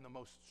wake up in the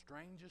most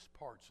strangest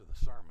parts of the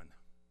sermon,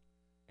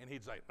 and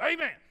he'd say,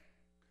 "Amen,"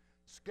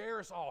 scare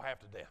us all half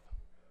to death.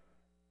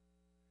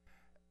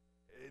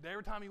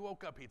 Every time he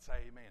woke up, he'd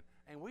say, "Amen,"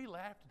 and we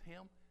laughed at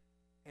him.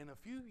 And a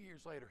few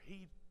years later,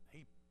 he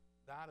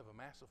died of a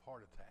massive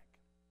heart attack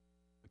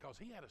because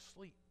he had a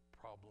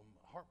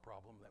heart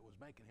problem that was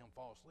making him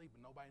fall asleep,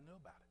 and nobody knew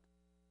about it.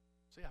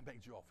 See, I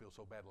made you all feel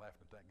so bad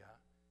laughing at that guy.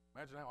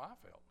 Imagine how I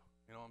felt.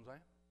 You know what I'm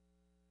saying?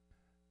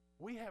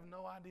 We have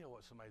no idea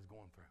what somebody's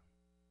going through.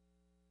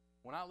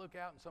 When I look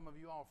out and some of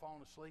you all are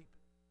falling asleep,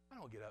 I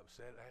don't get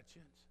upset at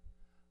you.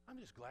 I'm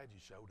just glad you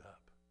showed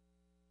up.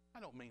 I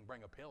don't mean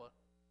bring a pillow.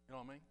 You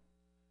know what I mean?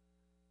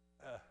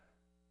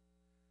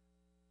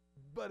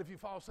 But if you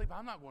fall asleep,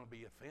 I'm not going to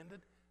be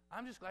offended.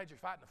 I'm just glad you're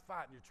fighting the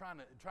fight and you're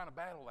trying to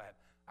battle that.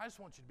 I just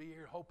want you to be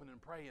here hoping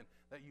and praying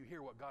that you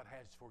hear what God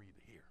has for you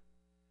to hear.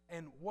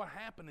 And what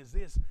happened is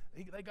this,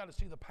 they got to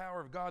see the power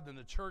of God, and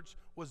the church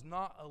was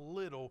not a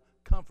little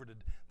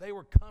comforted. They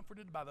were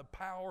comforted by the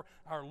power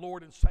our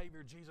Lord and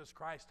Savior Jesus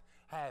Christ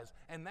has.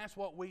 And that's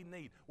what we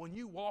need. When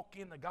you walk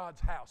into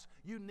God's house,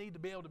 you need to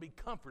be able to be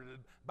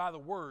comforted by the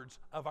words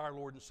of our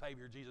Lord and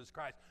Savior Jesus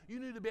Christ. You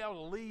need to be able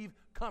to leave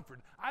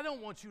comforted. I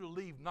don't want you to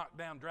leave knocked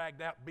down,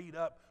 dragged out, beat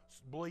up,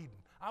 bleeding.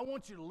 I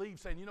want you to leave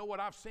saying, you know what,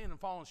 I've sinned and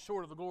fallen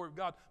short of the glory of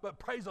God, but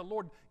praise the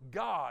Lord,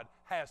 God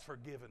has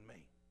forgiven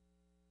me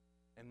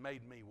and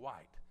made me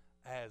white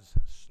as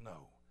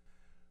snow.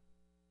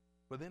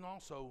 But then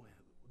also,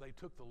 they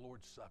took the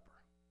Lord's Supper.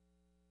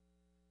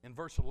 In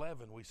verse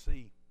 11, we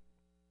see,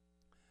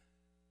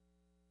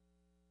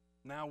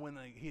 now when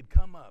he had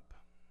come up,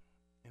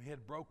 and he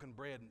had broken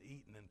bread and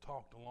eaten and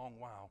talked a long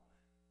while,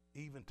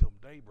 even till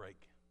daybreak,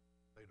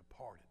 they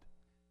departed.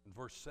 In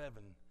verse 7,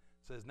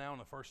 it says, "Now on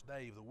the first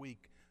day of the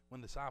week,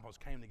 when the disciples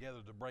came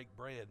together to break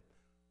bread,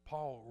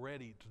 Paul,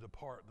 ready to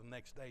depart the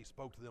next day,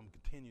 spoke to them and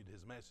continued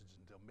his message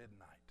until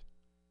midnight."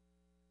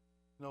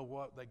 You know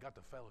what? They got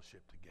the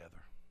fellowship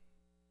together.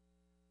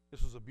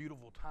 This was a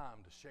beautiful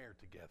time to share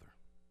together.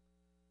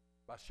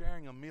 By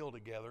sharing a meal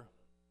together,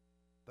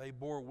 they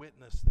bore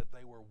witness that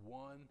they were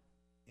one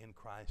in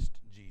Christ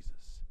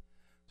Jesus.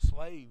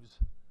 Slaves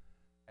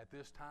at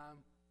this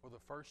time, for the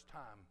first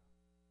time,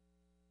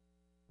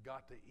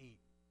 got to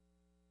eat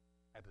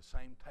at the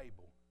same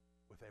table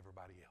with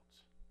everybody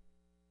else.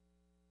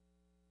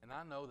 And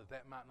I know that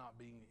that might not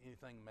be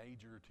anything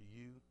major to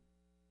you,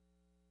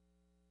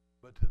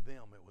 but to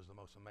them it was the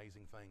most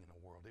amazing thing in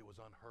the world. It was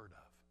unheard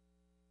of.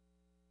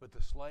 But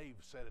the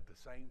slaves sat at the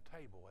same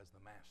table as the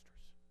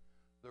masters.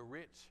 The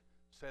rich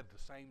sat at the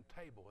same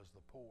table as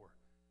the poor.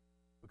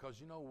 Because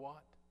you know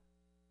what?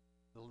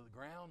 The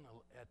ground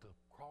at the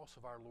cross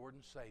of our Lord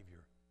and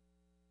Savior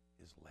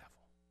is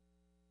level.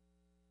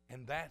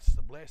 And that's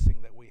the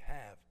blessing that we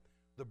have.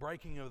 The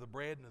breaking of the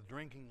bread and the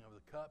drinking of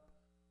the cup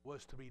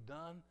was to be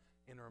done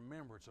in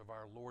remembrance of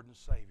our Lord and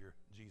Savior,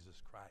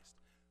 Jesus Christ.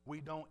 We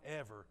don't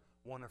ever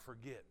want to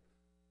forget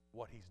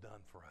what He's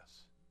done for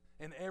us.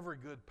 And every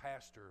good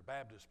pastor,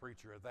 Baptist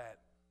preacher of that,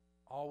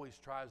 always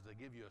tries to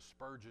give you a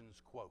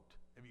Spurgeon's quote.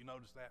 Have you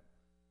noticed that?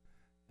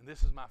 And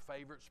this is my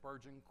favorite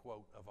Spurgeon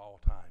quote of all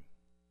time.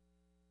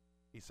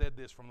 He said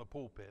this from the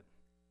pulpit.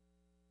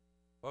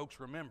 "Folks,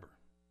 remember,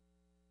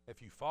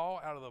 if you fall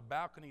out of the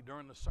balcony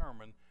during the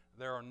sermon,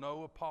 there are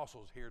no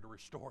apostles here to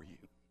restore you."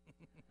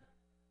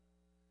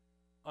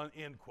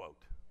 End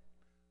quote.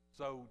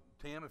 So,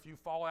 Tim, if you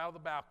fall out of the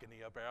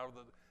balcony up out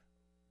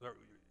of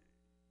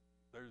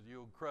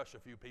you'll crush a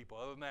few people.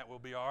 Other than that, we'll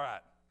be all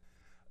right.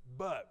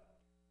 But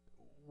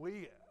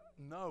we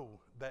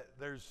know that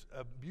there's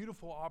a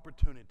beautiful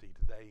opportunity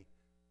today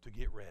to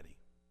get ready.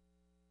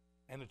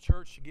 And the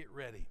church should get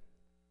ready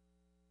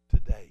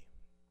today.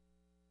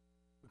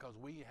 Because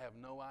we have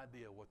no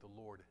idea what the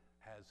Lord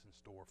has in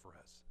store for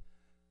us.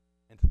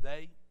 And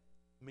today,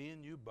 me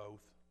and you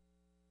both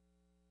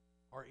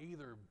are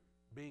either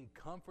being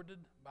comforted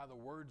by the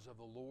words of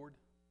the Lord,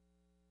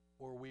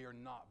 or we are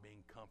not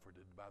being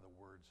comforted by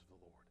the words of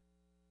the Lord.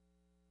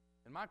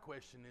 And my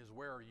question is,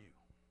 where are you?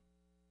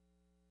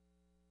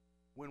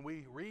 When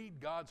we read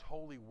God's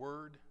holy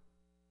word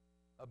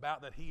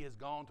about that He has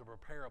gone to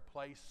prepare a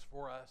place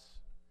for us,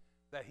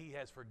 that He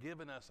has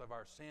forgiven us of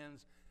our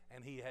sins,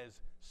 and He has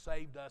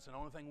saved us, and the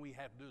only thing we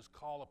have to do is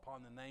call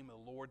upon the name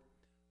of the Lord,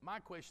 my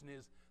question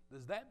is,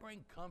 does that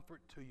bring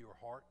comfort to your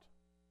heart?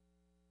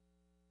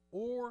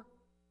 Or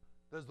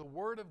does the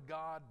Word of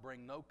God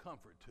bring no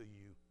comfort to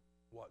you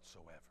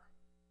whatsoever?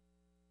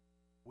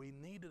 We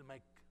need to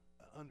make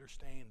an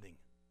understanding,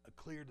 a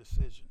clear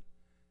decision,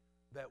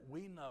 that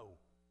we know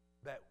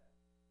that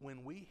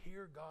when we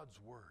hear God's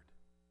Word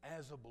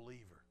as a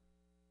believer,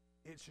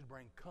 it should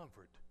bring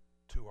comfort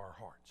to our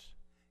hearts.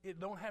 It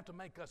don't have to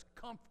make us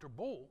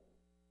comfortable,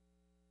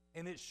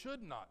 and it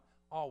should not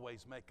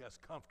always make us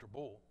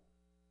comfortable,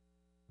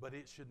 but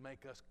it should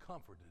make us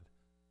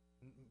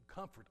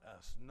comfort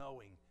us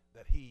knowing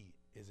that He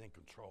is in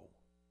control.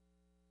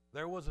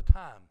 There was a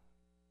time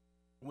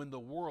when the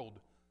world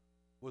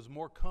was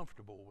more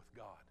comfortable with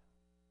God.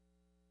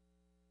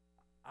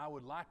 I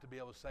would like to be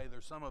able to say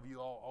there's some of you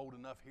all old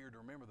enough here to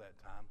remember that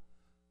time,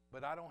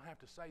 but I don't have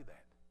to say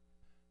that,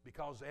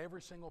 because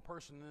every single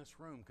person in this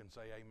room can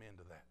say amen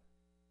to that.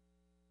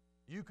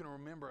 You can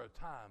remember a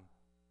time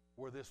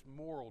where this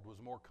world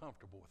was more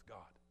comfortable with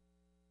God,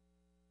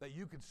 that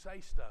you could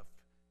say stuff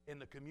in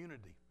the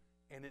community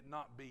and it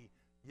not be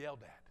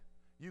yelled at.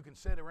 You can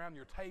sit around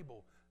your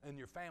table in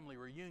your family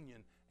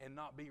reunion and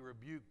not be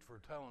rebuked for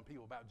telling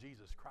people about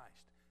Jesus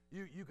Christ.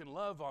 You can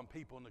love on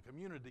people in the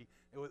community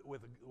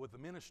with the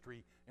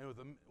ministry and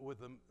with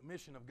the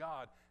mission of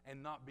God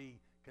and not be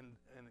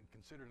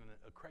considered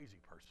a crazy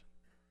person.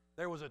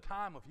 There was a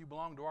time, if you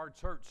belonged to our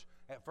church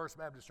at First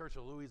Baptist Church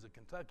of Louisa,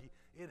 Kentucky,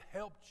 it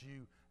helped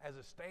you as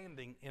a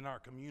standing in our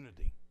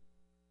community.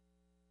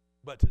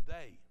 But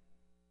today,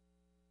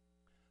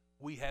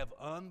 we have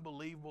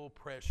unbelievable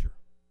pressure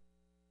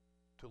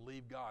to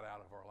leave God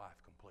out of our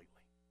life completely.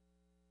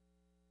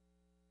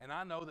 And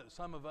I know that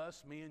some of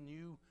us, me and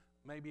you,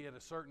 maybe at a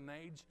certain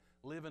age,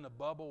 live in a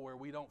bubble where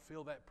we don't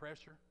feel that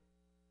pressure.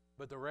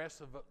 But the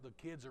rest of the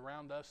kids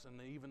around us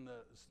and even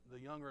the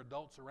younger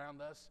adults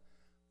around us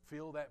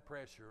feel that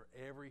pressure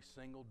every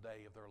single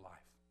day of their life.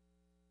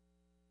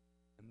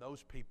 And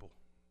those people,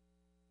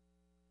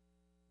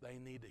 they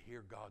need to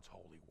hear God's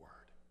holy word.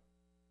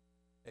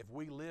 If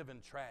we live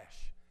in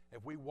trash,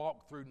 if we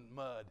walk through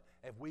mud,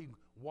 if we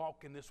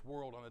walk in this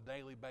world on a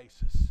daily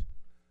basis,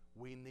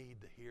 we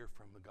need to hear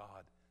from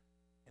God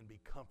and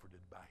be comforted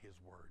by His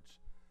words,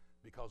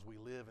 because we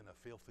live in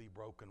a filthy,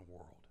 broken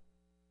world.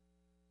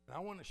 And I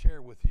want to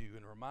share with you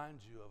and remind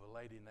you of a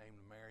lady named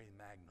Mary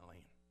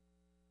Magdalene.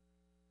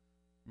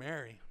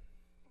 Mary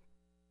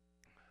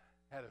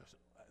had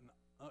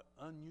an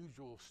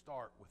unusual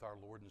start with our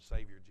Lord and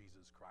Savior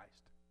Jesus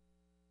Christ.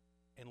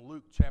 In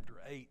Luke chapter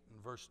 8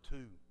 and verse 2,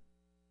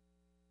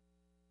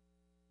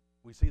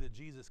 we see that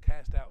Jesus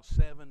cast out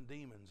 7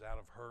 demons out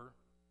of her,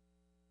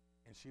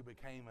 and she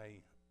became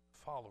a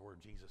follower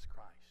of Jesus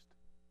Christ.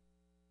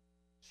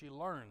 She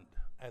learned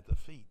at the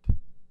feet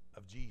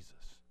of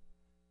Jesus.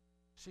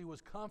 She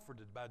was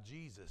comforted by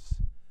Jesus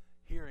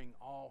hearing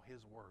all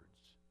his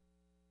words.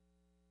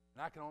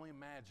 And I can only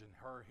imagine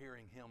her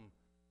hearing him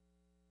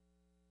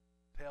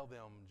tell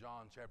them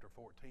John chapter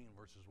 14,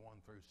 verses 1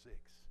 through 6.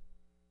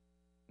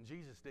 And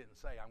Jesus didn't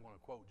say, I'm going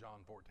to quote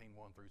John 14,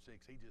 1 through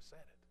 6. He just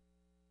said it.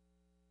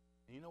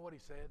 And you know what he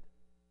said?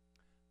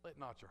 Let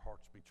not your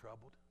hearts be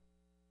troubled.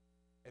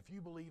 If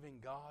you believe in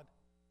God,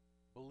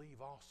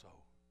 believe also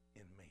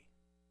in me.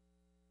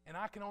 And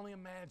I can only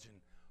imagine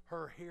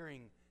her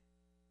hearing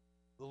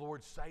the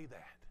Lord say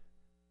that,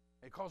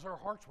 because her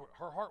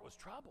heart was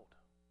troubled.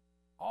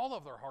 All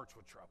of their hearts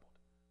were troubled.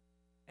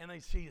 And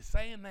she is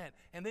saying that.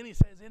 And then he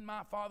says, in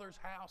my Father's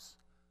house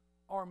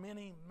are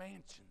many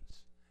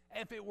mansions.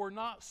 If it were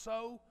not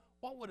so,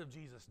 what would have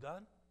Jesus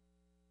done?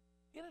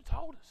 He'd have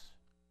told us.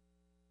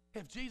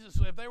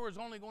 If there was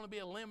only going to be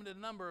a limited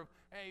number of,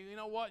 hey, you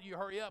know what, you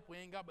hurry up, we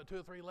ain't got but 2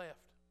 or 3 left.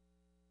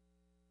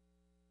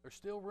 There's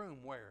still room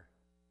where?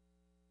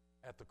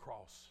 At the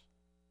cross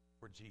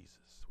with Jesus.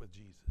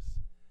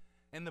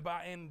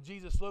 And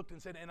Jesus looked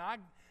and said,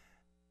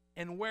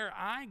 and where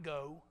I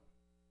go,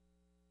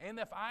 and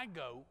if I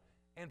go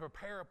and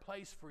prepare a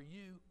place for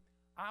you,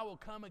 I will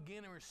come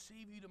again and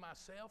receive you to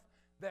myself,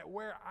 that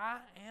where I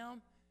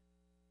am,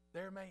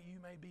 you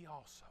may be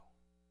also.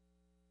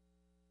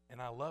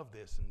 And I love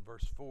this in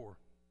verse 4.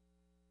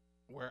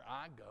 Where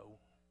I go,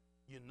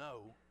 you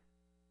know,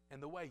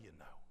 and the way you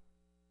know.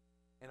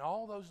 And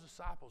all those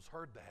disciples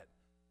heard that,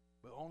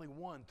 but only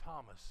one,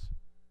 Thomas.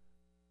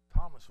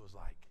 Thomas was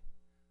like,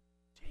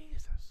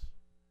 Jesus,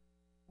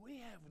 we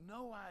have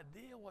no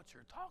idea what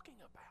you're talking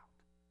about.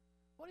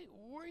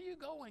 Where are you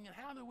going, and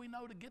how do we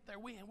know to get there?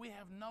 We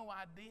have no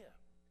idea.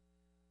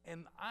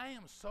 And I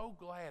am so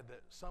glad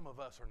that some of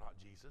us are not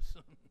Jesus.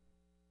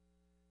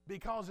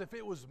 Because if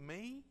it was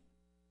me,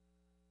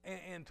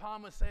 and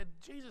Thomas said,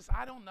 Jesus,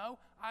 I don't know,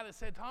 I'd have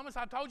said, Thomas,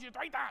 I told you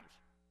 3 times.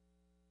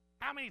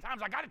 How many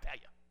times I got to tell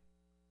you?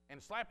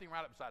 And slapped him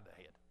right upside the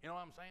head. You know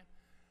what I'm saying?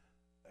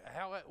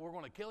 How we're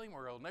going to kill him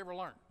or he'll never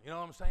learn. You know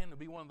what I'm saying? It'll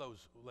be one of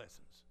those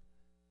lessons.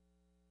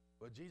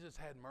 But Jesus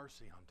had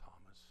mercy on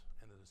Thomas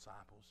and the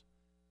disciples,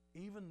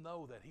 even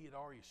though that he had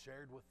already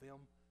shared with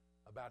them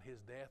about his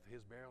death,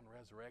 his burial, and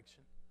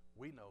resurrection.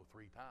 We know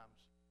 3 times.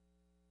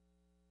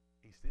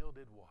 He still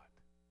did what?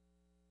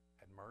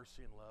 Had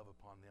mercy and love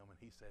upon them, and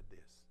he said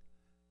this: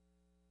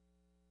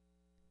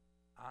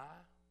 I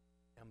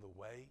am the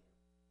way,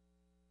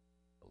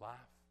 the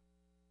life,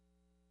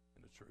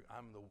 and the truth.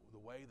 I'm the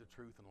way, the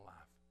truth, and the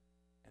life.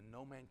 And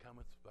no man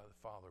cometh by the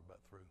Father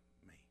but through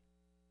me.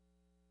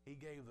 He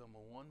gave them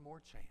one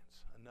more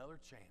chance, another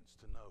chance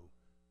to know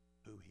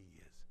who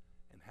he is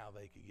and how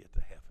they could get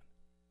to heaven.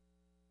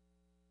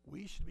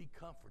 We should be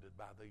comforted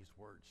by these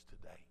words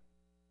today.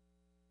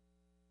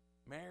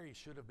 Mary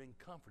should have been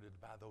comforted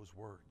by those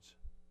words.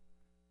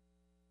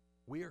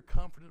 We are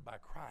comforted by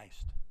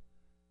Christ,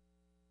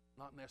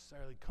 not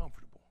necessarily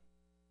comfortable.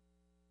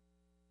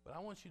 But I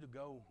want you to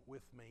go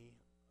with me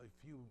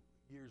a few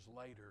years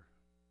later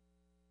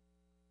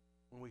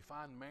when we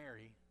find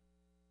Mary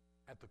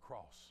at the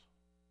cross.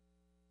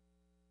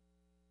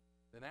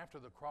 Then after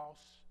the cross,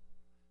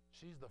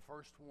 she's the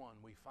first one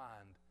we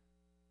find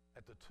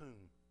at the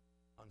tomb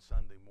on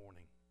Sunday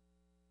morning.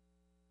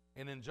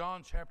 And in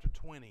John chapter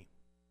 20,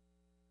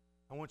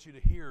 I want you to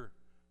hear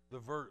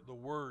the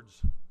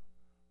words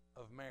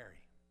of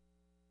Mary.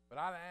 But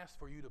I'd ask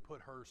for you to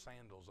put her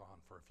sandals on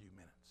for a few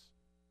minutes.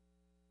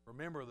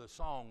 Remember the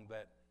song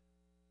that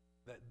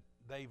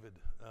David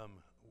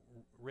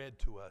read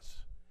to us.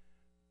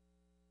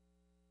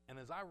 And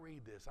as I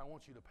read this, I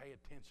want you to pay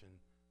attention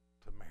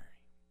to Mary.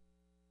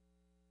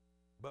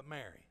 But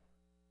Mary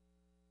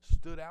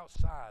stood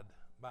outside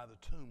by the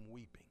tomb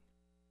weeping.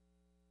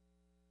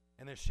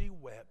 And as she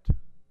wept,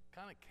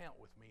 kind of count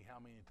with me how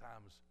many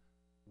times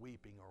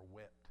weeping or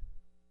wept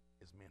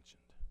is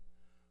mentioned.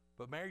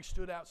 But Mary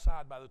stood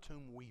outside by the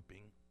tomb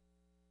weeping.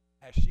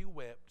 As she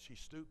wept, she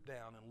stooped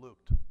down and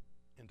looked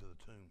into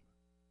the tomb.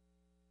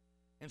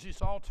 And she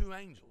saw 2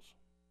 angels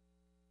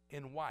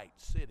in white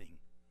sitting,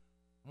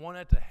 one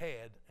at the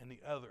head and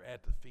the other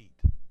at the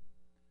feet,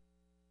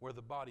 where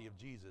the body of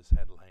Jesus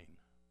had lain.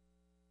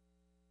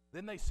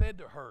 Then they said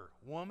to her,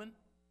 Woman,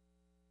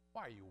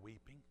 why are you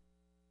weeping?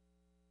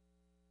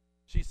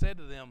 She said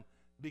to them,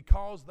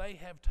 Because they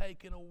have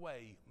taken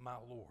away my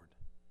Lord,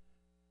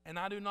 and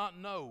I do not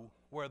know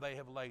where they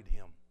have laid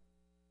him.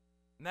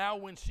 Now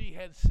when she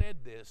had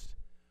said this,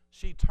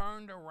 she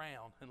turned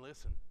around, and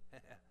listen,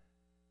 and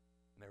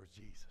there was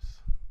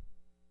Jesus.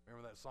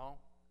 Remember that song?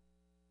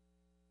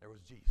 There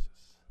was Jesus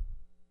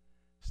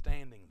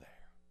standing there,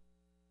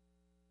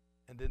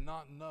 and did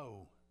not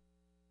know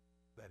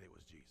that it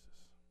was Jesus.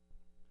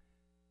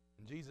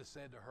 And Jesus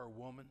said to her,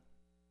 Woman,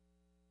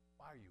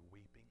 why are you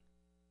weeping?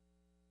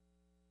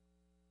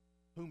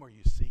 Whom are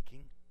you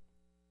seeking?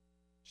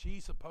 She,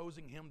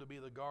 supposing him to be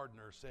the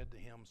gardener, said to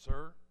him,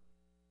 Sir,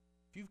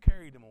 If you've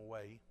carried him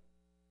away,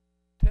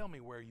 tell me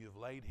where you have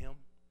laid him,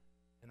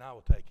 and I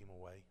will take him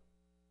away.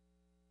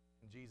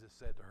 And Jesus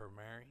said to her,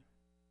 Mary.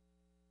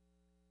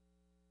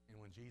 And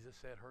when Jesus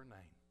said her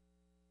name,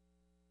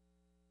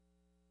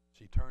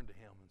 she turned to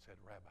him and said,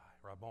 Rabbi,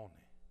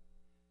 Rabboni,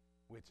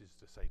 which is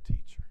to say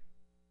teacher.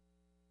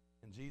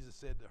 And Jesus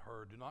said to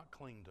her, do not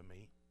cling to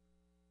me,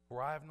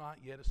 for I have not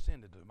yet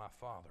ascended to my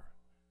Father.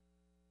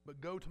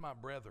 But go to my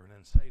brethren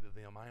and say to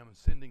them, I am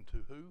ascending to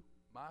who?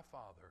 My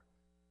Father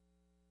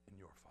and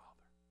your Father.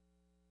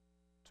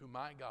 To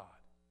my God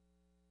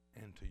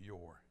and to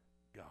your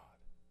God.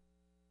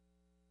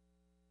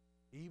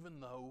 Even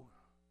though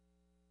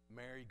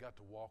Mary got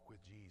to walk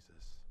with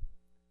Jesus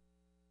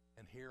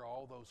and hear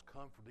all those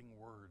comforting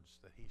words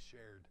that he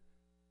shared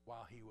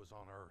while he was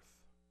on earth,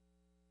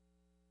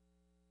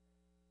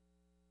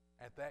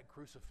 at that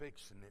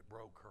crucifixion, it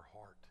broke her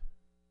heart.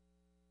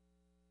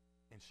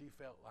 And she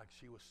felt like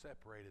she was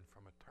separated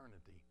from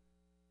eternity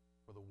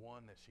for the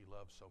one that she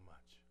loved so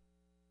much.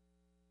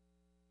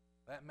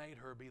 That made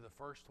her be the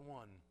first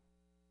one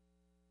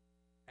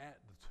at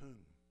the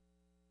tomb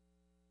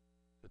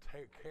to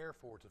care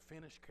for, to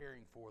finish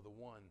caring for the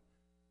one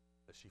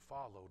that she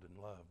followed and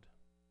loved.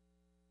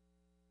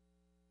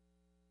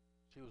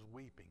 She was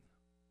weeping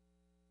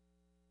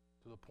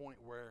to the point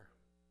where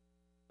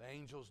the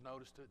angels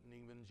noticed it and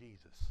even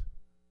Jesus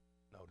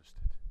noticed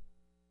it.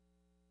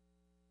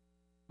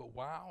 But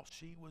while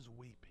she was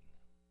weeping,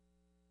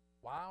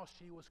 while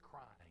she was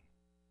crying,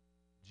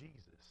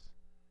 Jesus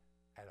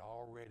had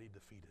already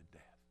defeated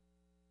death.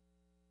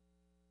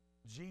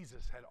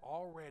 Jesus had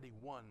already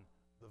won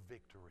the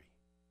victory.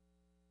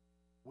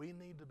 We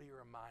need to be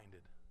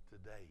reminded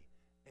today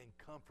and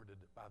comforted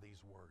by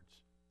these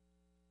words,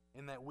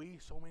 in that we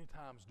so many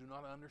times do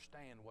not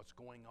understand what's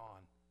going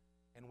on,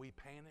 and we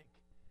panic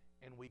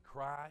and we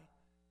cry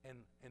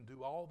and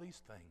do all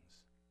these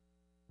things.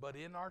 But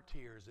in our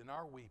tears, in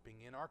our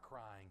weeping, in our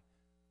crying,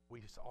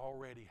 we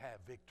already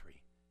have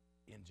victory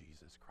in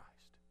Jesus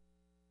Christ.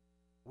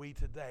 We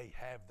today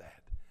have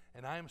that.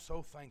 And I am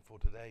so thankful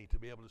today to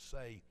be able to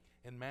say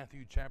in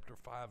Matthew chapter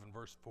 5 and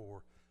verse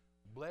 4,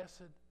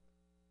 blessed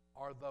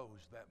are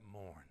those that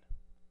mourn,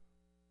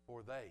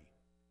 for they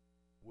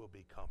will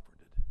be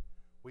comforted.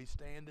 We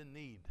stand in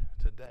need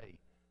today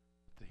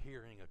to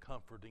hearing a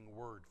comforting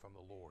word from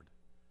the Lord.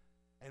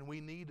 And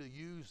we need to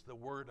use the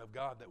word of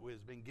God that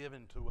has been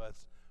given to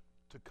us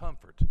to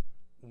comfort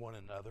one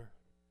another,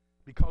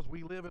 because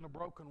we live in a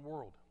broken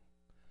world.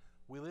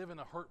 We live in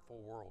a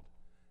hurtful world,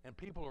 and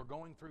people are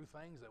going through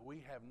things that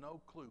we have no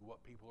clue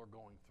what people are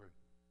going through.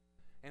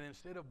 And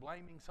instead of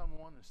blaming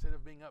someone, instead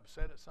of being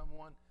upset at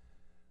someone,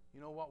 you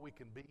know what we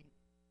can be?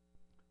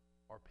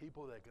 Are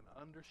people that can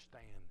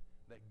understand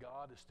that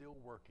God is still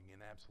working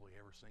in absolutely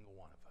every single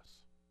one of us.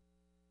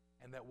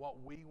 And that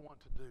what we want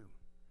to do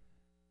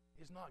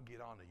is not get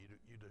on to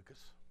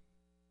Eutychus.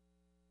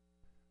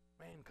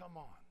 Man, come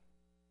on.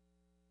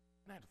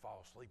 You don't have to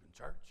fall asleep in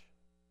church.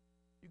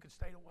 You can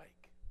stay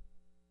awake.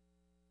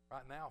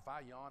 Right now, if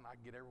I yawn, I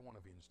can get every one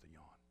of you to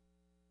yawn.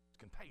 It's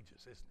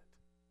contagious, isn't it?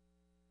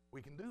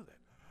 We can do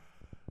that.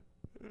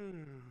 No,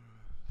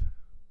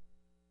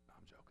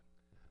 I'm joking.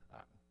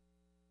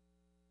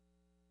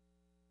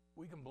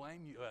 We can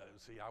blame you.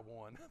 See, I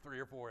won. 3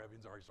 or 4 of you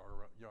already started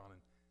yawning.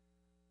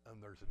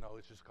 They said, no,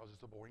 it's just because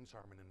it's a boring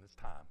sermon and it's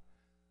time.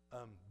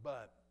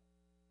 But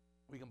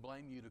we can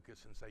blame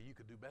Eutychus and say, you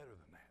could do better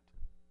than that.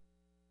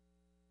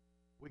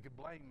 We could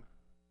blame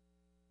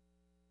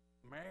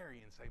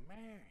Mary and say,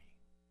 Mary,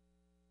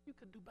 you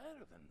could do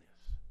better than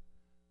this.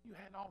 You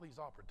had all these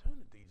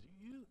opportunities.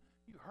 You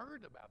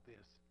heard about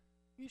this.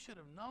 You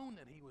should have known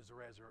that he was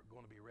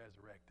going to be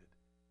resurrected.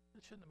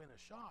 It shouldn't have been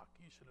a shock.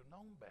 You should have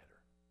known better.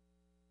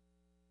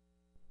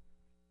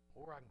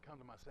 Or I can come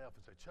to myself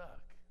and say,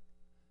 Chuck,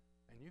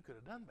 and you could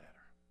have done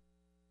better.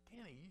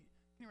 Kenny,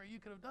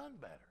 you could have done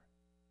better.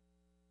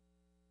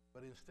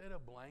 But instead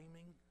of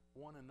blaming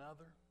one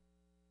another,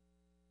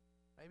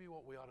 maybe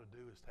what we ought to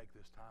do is take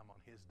this time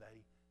on his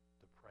day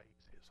to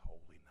praise his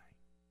holy name.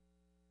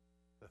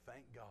 To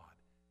thank God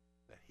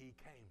that he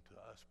came to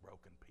us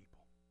broken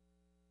people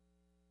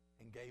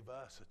and gave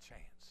us a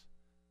chance,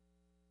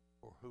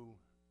 for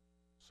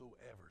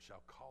whosoever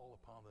shall call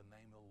upon the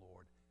name of the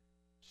Lord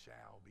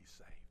shall be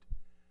saved.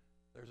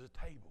 There's a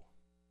table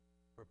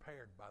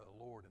prepared by the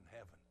Lord in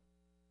heaven,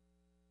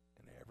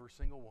 and every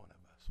single one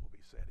of us will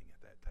be sitting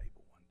at that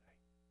table one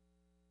day.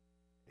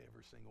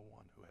 Every single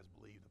one who has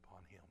believed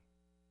upon him,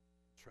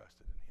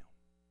 trusted in him.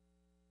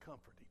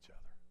 Comfort each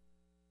other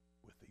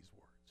with these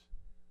words.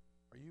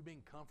 Are you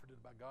being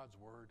comforted by God's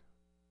word,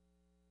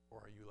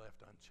 or are you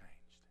left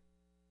unchanged?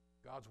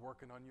 God's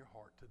working on your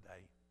heart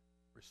today.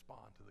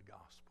 Respond to the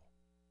gospel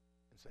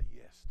and say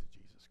yes to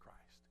Jesus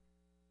Christ.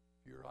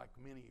 If you're like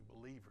many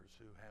believers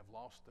who have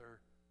lost their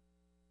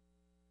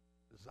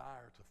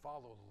desire to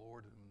follow the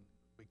Lord and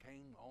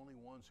became the only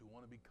ones who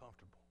want to be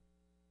comfortable,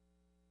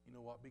 you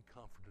know what? Be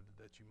comforted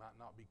that you might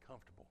not be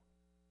comfortable,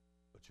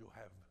 but you'll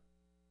have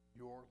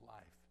your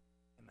life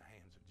in the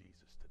hands of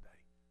Jesus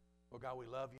today. Well, God, we love you.